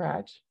Perlmutter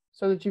Scratch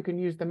so that you can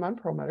use them on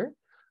Perlmutter,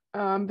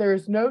 there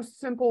is no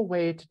simple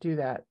way to do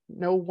that,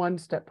 no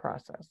one-step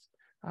process.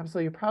 So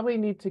you probably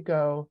need to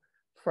go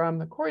from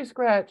the Cori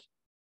Scratch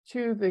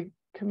to the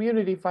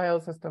community file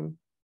system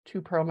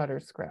to Perlmutter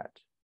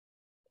Scratch.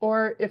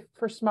 Or if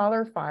for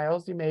smaller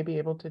files, you may be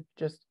able to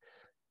just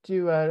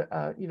do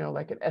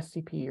like an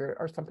SCP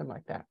or something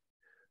like that.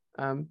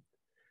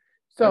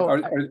 So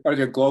are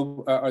there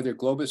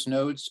Globus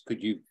nodes?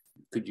 Could you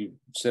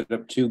set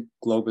up 2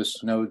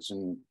 Globus nodes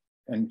and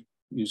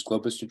use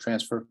Globus to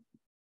transfer?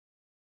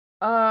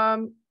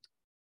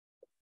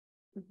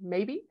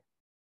 Maybe.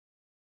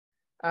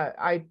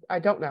 I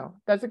don't know.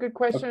 That's a good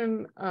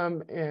question.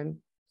 And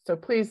so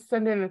please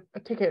send in a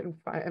ticket and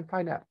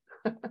find out,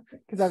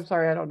 because I'm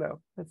sorry, I don't know.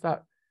 That's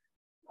not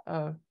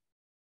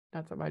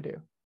something I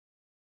do.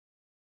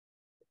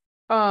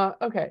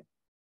 Okay.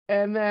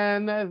 And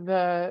then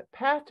the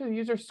path to the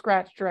user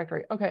Scratch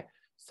directory. Okay,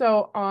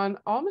 so on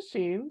all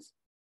machines,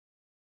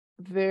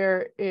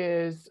 there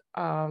is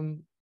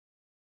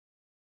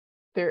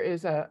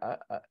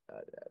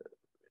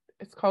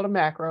it's called a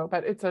macro,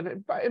 but it's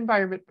an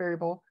environment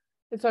variable.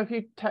 And so if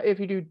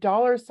you do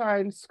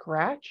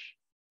 $Scratch,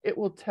 it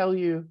will tell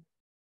you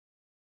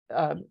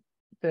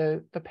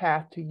the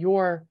path to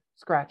your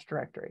Scratch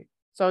directory.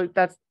 So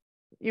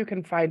you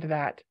can find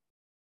that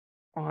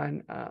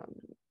on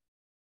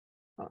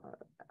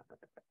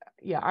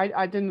yeah,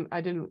 I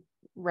didn't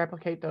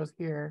replicate those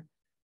here.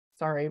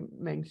 Sorry,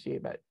 Mengxi,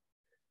 but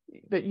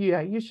yeah,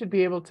 you should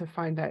be able to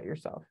find that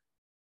yourself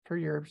for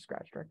your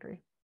Scratch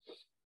directory.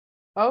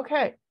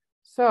 Okay,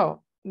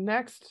 so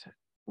next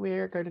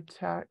we're going to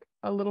talk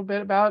a little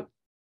bit about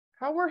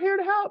how we're here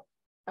to help.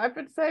 I've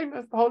been saying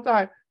this the whole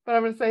time, but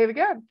I'm going to say it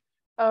again.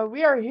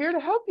 We are here to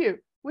help you.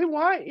 We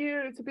want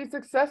you to be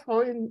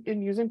successful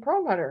in using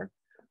Perlmutter.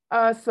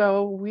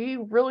 So we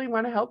really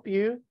want to help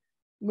you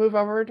move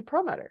over to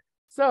Perlmutter.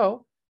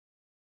 So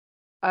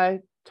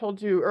I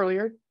told you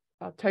earlier,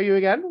 I'll tell you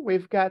again,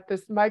 we've got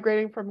this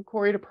migrating from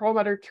Cori to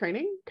Perlmutter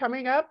training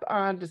coming up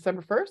on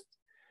December 1st.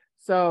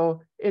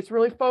 So it's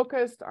really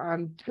focused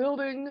on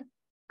building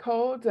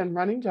codes and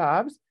running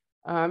jobs.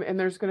 And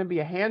there's going to be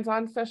a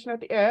hands-on session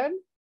at the end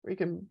where you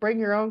can bring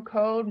your own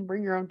code and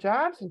bring your own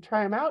jobs and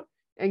try them out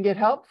and get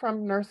help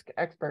from NERSC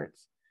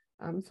experts.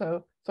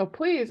 So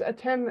please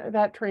attend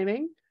that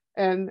training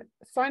and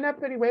sign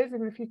up anyways,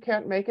 even if you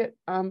can't make it,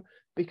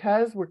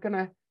 because we're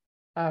going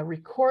to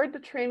record the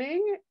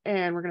training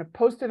and we're going to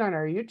post it on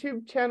our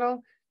YouTube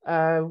channel,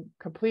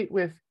 complete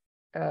with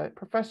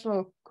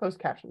professional closed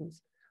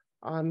captions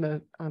on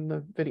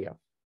the video.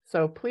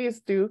 So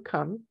please do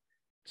come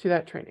to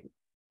that training.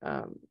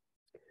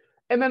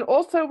 And then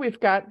also we've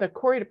got the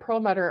Cori to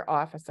Perlmutter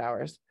office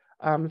hours.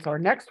 So our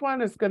next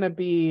one is going to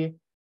be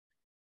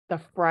the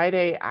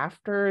Friday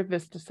after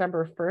this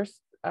December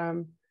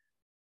 1st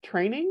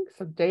training.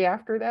 So day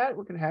after that,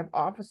 we're going to have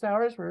office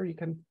hours where you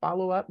can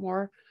follow up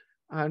more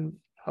on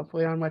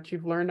hopefully on what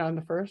you've learned on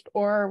the first,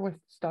 or with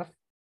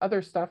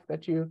other stuff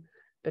that you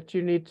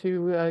need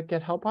to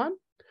get help on.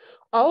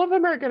 All of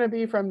them are going to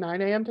be from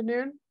 9 a.m. to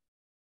noon.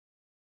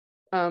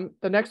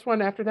 The next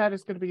one after that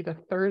is going to be the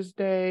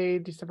Thursday,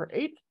 December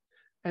 8th,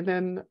 and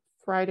then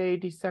Friday,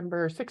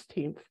 December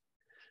 16th.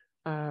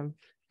 And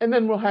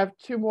then we'll have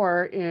 2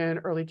 more in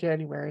early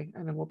January,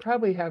 and then we'll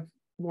probably have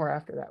more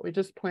after that. We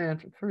just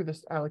planned through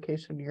this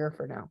allocation year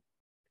for now.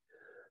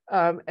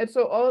 And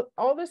so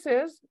all this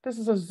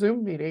is a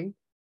Zoom meeting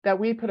that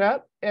we put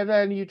up, and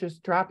then you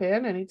just drop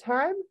in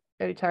anytime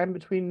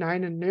between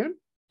 9 and noon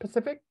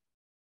Pacific.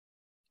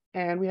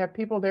 And we have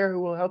people there who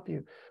will help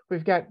you.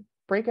 We've got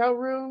breakout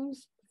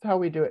rooms. That's how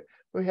we do it.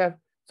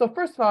 So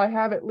first of all, I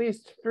have at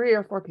least 3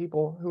 or 4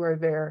 people who are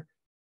there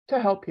to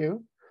help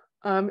you.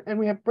 And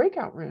we have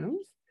breakout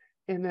rooms.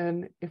 And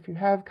then if you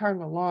have kind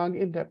of a long,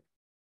 in-depth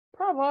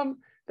problem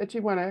that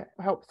you want to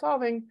help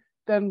solving,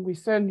 then we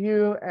send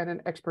you and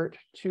an expert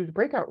to the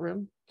breakout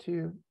room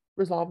to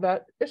resolve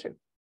that issue.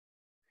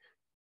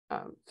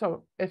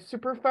 So it's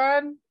super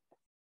fun.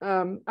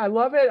 I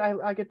love it.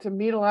 I get to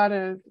meet a lot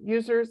of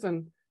users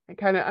and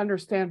kind of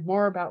understand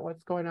more about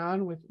what's going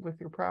on with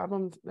your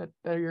problems that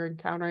you're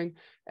encountering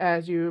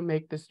as you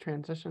make this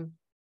transition.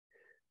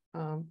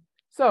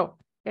 So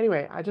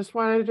anyway, I just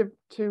wanted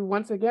to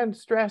once again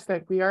stress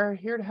that we are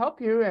here to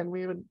help you, and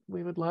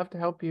we would love to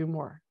help you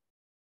more.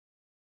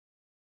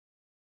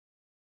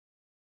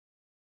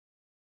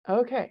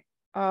 Okay,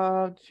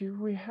 do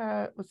we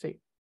have, let's see.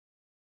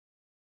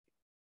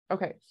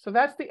 Okay, so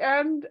that's the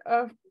end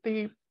of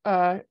the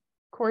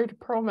Cori to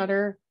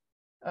Perlmutter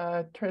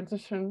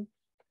transition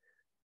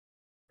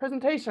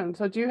presentation.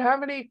 So do you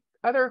have any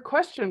other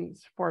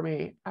questions for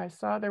me? I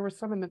saw there was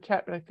some in the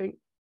chat, but I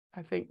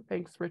think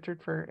thanks,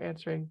 Richard, for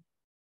answering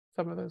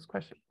some of those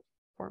questions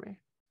for me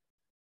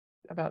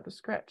about the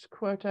Scratch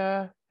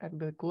quota and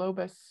the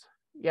Globus.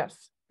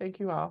 Yes,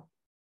 thank you all.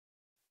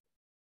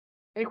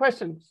 Any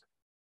questions?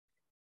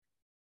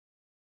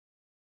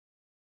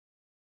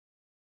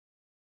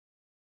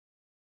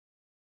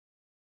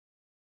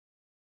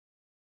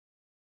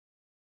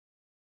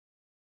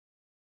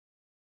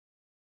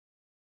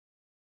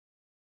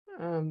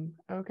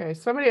 Okay,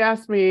 somebody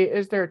asked me,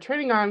 is there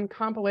training on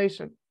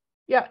compilation?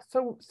 Yeah,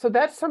 so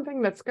that's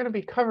something that's going to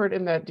be covered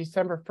in that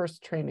December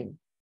 1st training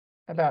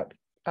about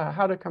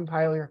how to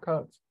compile your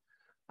codes.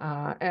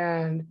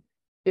 And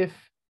if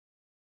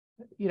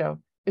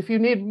you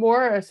need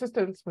more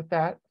assistance with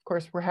that, of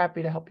course, we're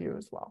happy to help you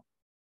as well.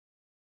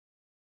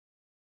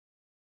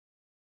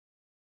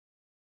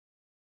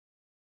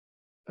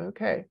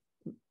 Okay,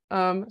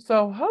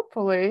 so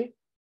hopefully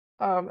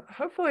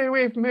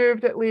we've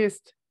moved at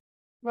least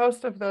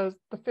most of the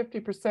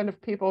 50% of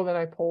people that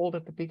I polled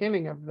at the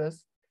beginning of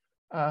this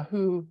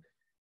who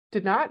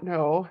did not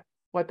know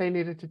what they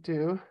needed to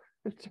do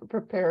to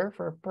prepare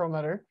for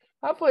Perlmutter.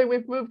 Hopefully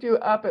we've moved you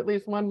up at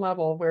least one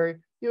level where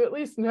you at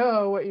least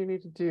know what you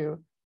need to do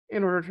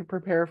in order to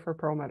prepare for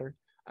Perlmutter.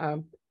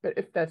 But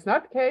if that's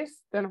not the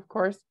case, then of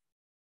course,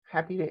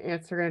 happy to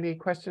answer any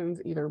questions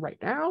either right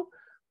now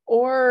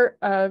or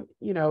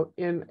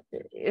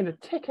in a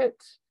ticket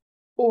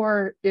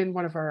or in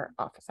one of our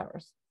office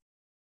hours.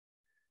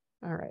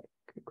 All right,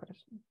 good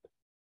question.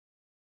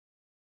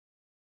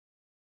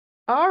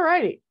 All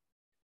righty.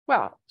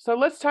 Well, so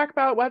let's talk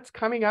about what's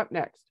coming up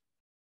next.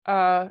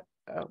 Oh,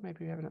 maybe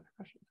we have another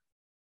question.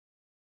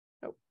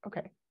 Oh,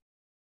 okay.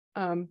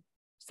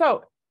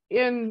 So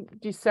in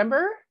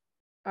December,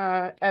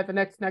 at the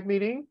next NUG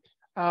meeting,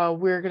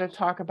 we're going to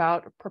talk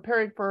about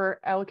preparing for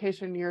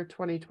allocation year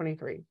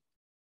 2023.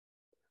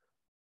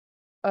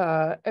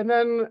 And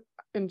then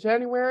in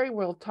January,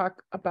 we'll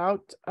talk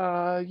about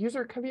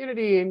user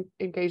community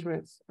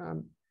engagements.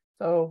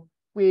 So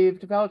we've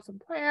developed some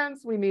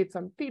plans. We need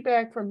some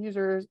feedback from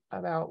users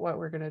about what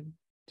we're going to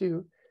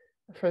do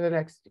for the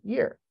next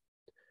year.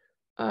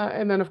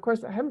 And then, of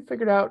course, I haven't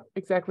figured out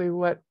exactly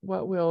what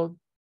we'll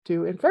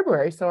do in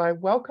February. So I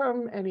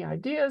welcome any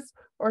ideas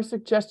or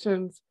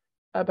suggestions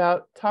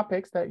about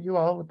topics that you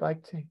all would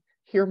like to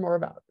hear more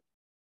about.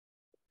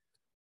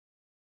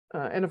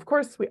 And of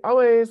course, we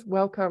always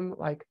welcome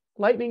like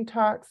lightning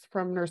talks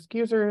from NERSC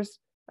users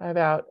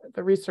about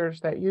the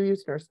research that you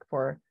use NERSC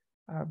for.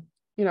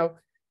 You know,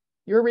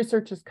 your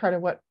research is kind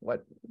of what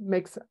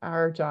makes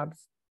our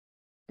jobs,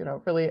 you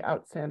know, really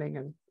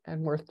outstanding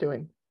and worth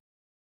doing.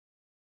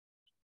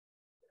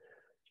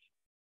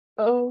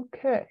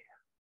 Okay.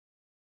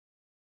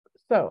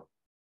 So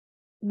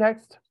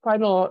next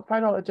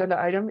final agenda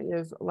item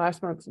is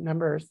last month's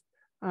numbers.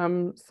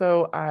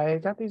 So I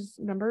got these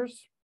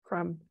numbers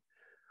from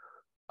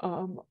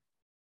from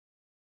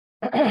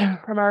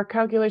our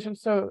calculation.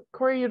 So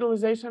Cori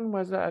utilization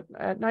was at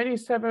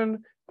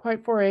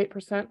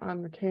 97.48%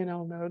 on the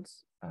KNL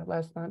nodes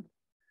last month.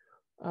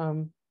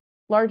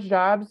 Large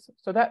jobs,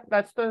 so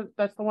that's the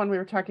one we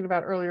were talking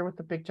about earlier with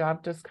the big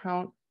job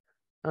discount.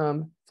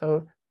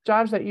 So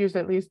jobs that use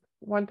at least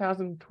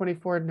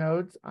 1,024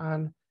 nodes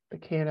on the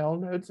KNL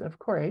nodes of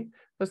Cori,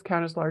 those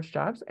count as large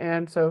jobs.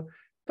 And so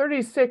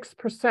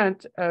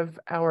 36% of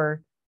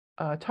our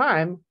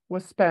time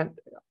was spent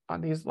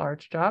on these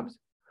large jobs.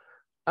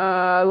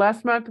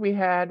 Last month we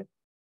had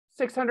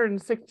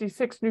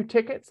 666 new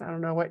tickets. I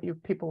don't know what you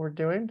people were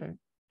doing to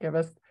give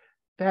us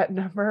that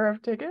number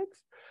of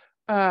tickets.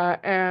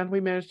 And we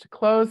managed to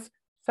close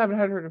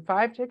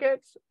 705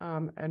 tickets.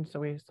 And so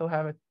we still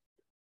have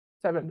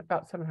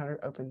about 700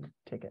 open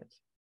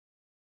tickets.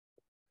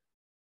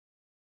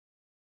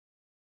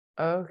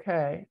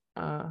 Okay.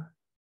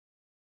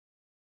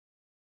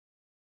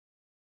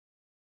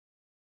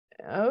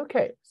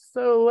 Okay,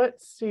 so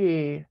let's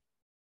see.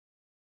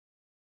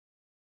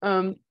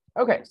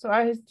 Okay, so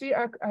I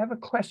have a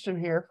question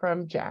here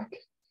from Jack.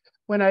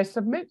 When I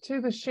submit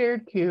to the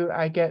shared queue,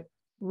 I get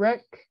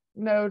rec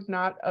node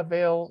not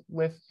avail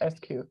with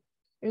SQ.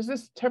 Is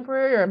this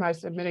temporary or am I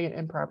submitting it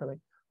improperly?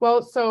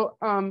 Well, so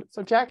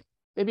Jack,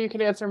 maybe you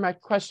can answer my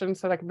question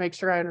so that I can make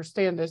sure I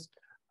understand this.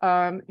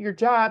 Your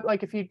job,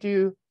 like if you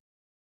do,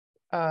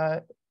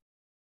 so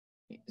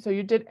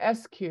you did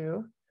SQ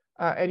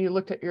and you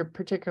looked at your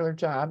particular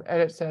job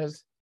and it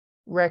says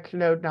rec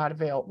node not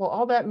avail. Well,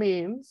 all that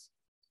means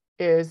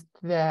is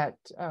that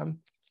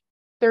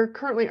there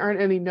currently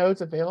aren't any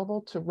nodes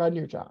available to run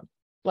your job.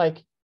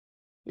 Like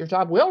your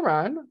job will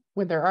run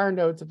when there are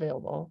nodes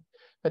available,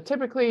 but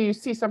typically you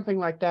see something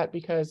like that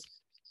because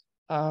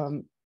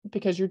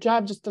your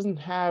job just doesn't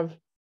have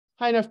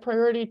high enough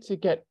priority to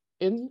get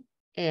in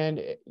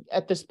and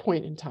at this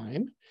point in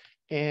time,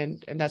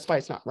 and that's why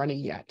it's not running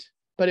yet,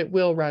 but it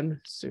will run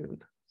soon.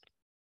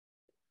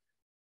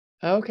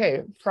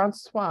 Okay,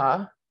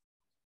 Francois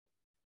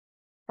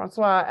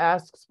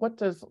asks, what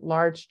does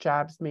large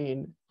jobs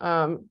mean?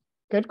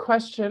 Good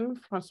question,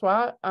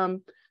 Francois.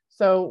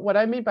 So what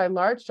I mean by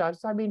large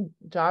jobs, I mean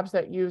jobs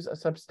that use a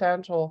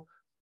substantial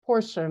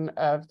portion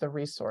of the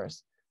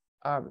resource.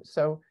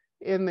 So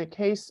in the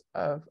case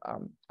of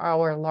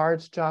our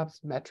large jobs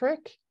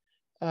metric,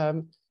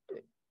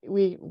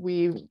 we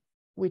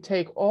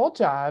take all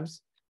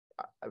jobs.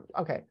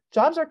 Okay,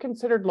 jobs are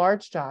considered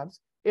large jobs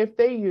if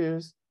they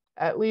use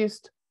at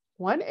least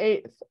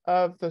 1/8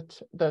 of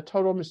the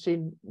total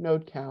machine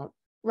node count,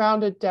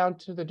 rounded down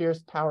to the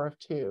nearest power of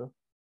 2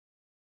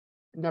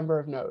 number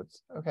of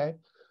nodes. Okay,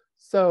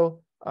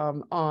 so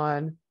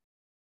on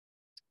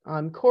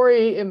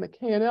Cori in the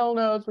KNL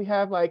nodes, we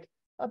have like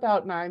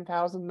about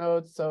 9,000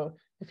 nodes. So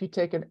if you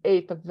take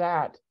 1/8 of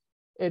that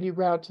and you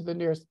round to the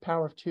nearest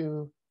power of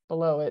 2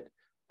 below it,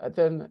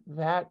 then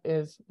that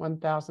is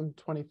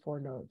 1,024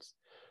 nodes.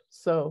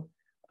 So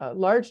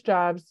large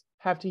jobs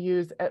have to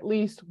use at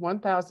least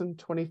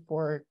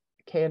 1,024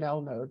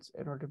 KNL nodes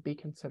in order to be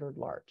considered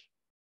large.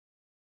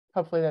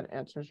 Hopefully that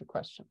answers your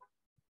question.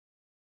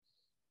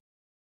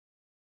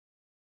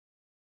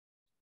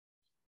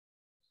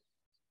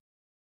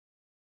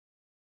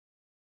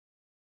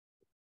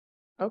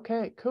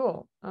 Okay,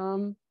 cool.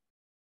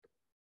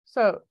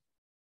 So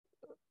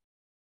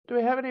do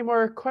we have any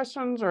more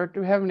questions or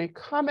do we have any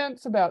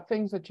comments about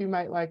things that you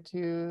might like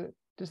to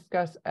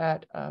discuss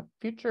at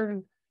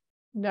future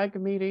NUG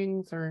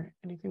meetings or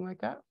anything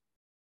like that?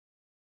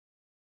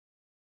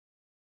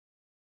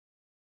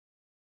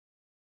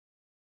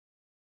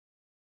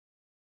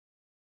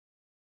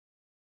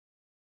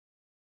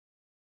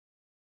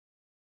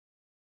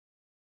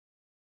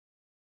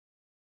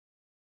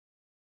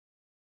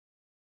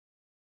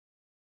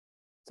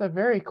 It's a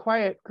very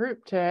quiet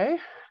group today,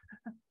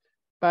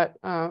 but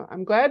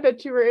I'm glad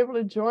that you were able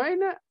to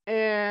join,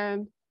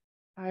 and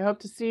I hope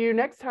to see you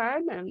next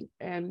time.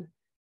 And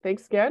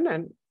thanks again.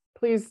 And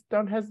please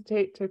don't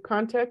hesitate to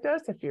contact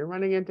us if you're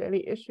running into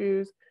any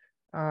issues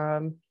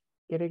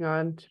getting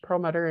on to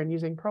Perlmutter and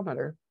using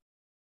Perlmutter.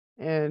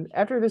 And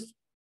after this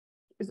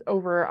is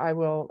over, I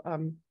will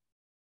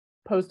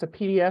post a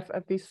PDF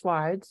of these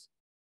slides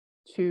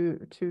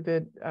to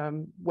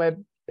the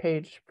web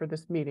page for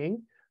this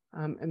meeting.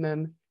 And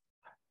then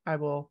I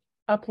will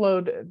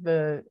upload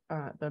the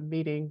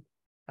meeting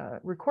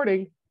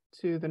recording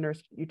to the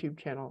NERSC YouTube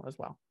channel as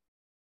well.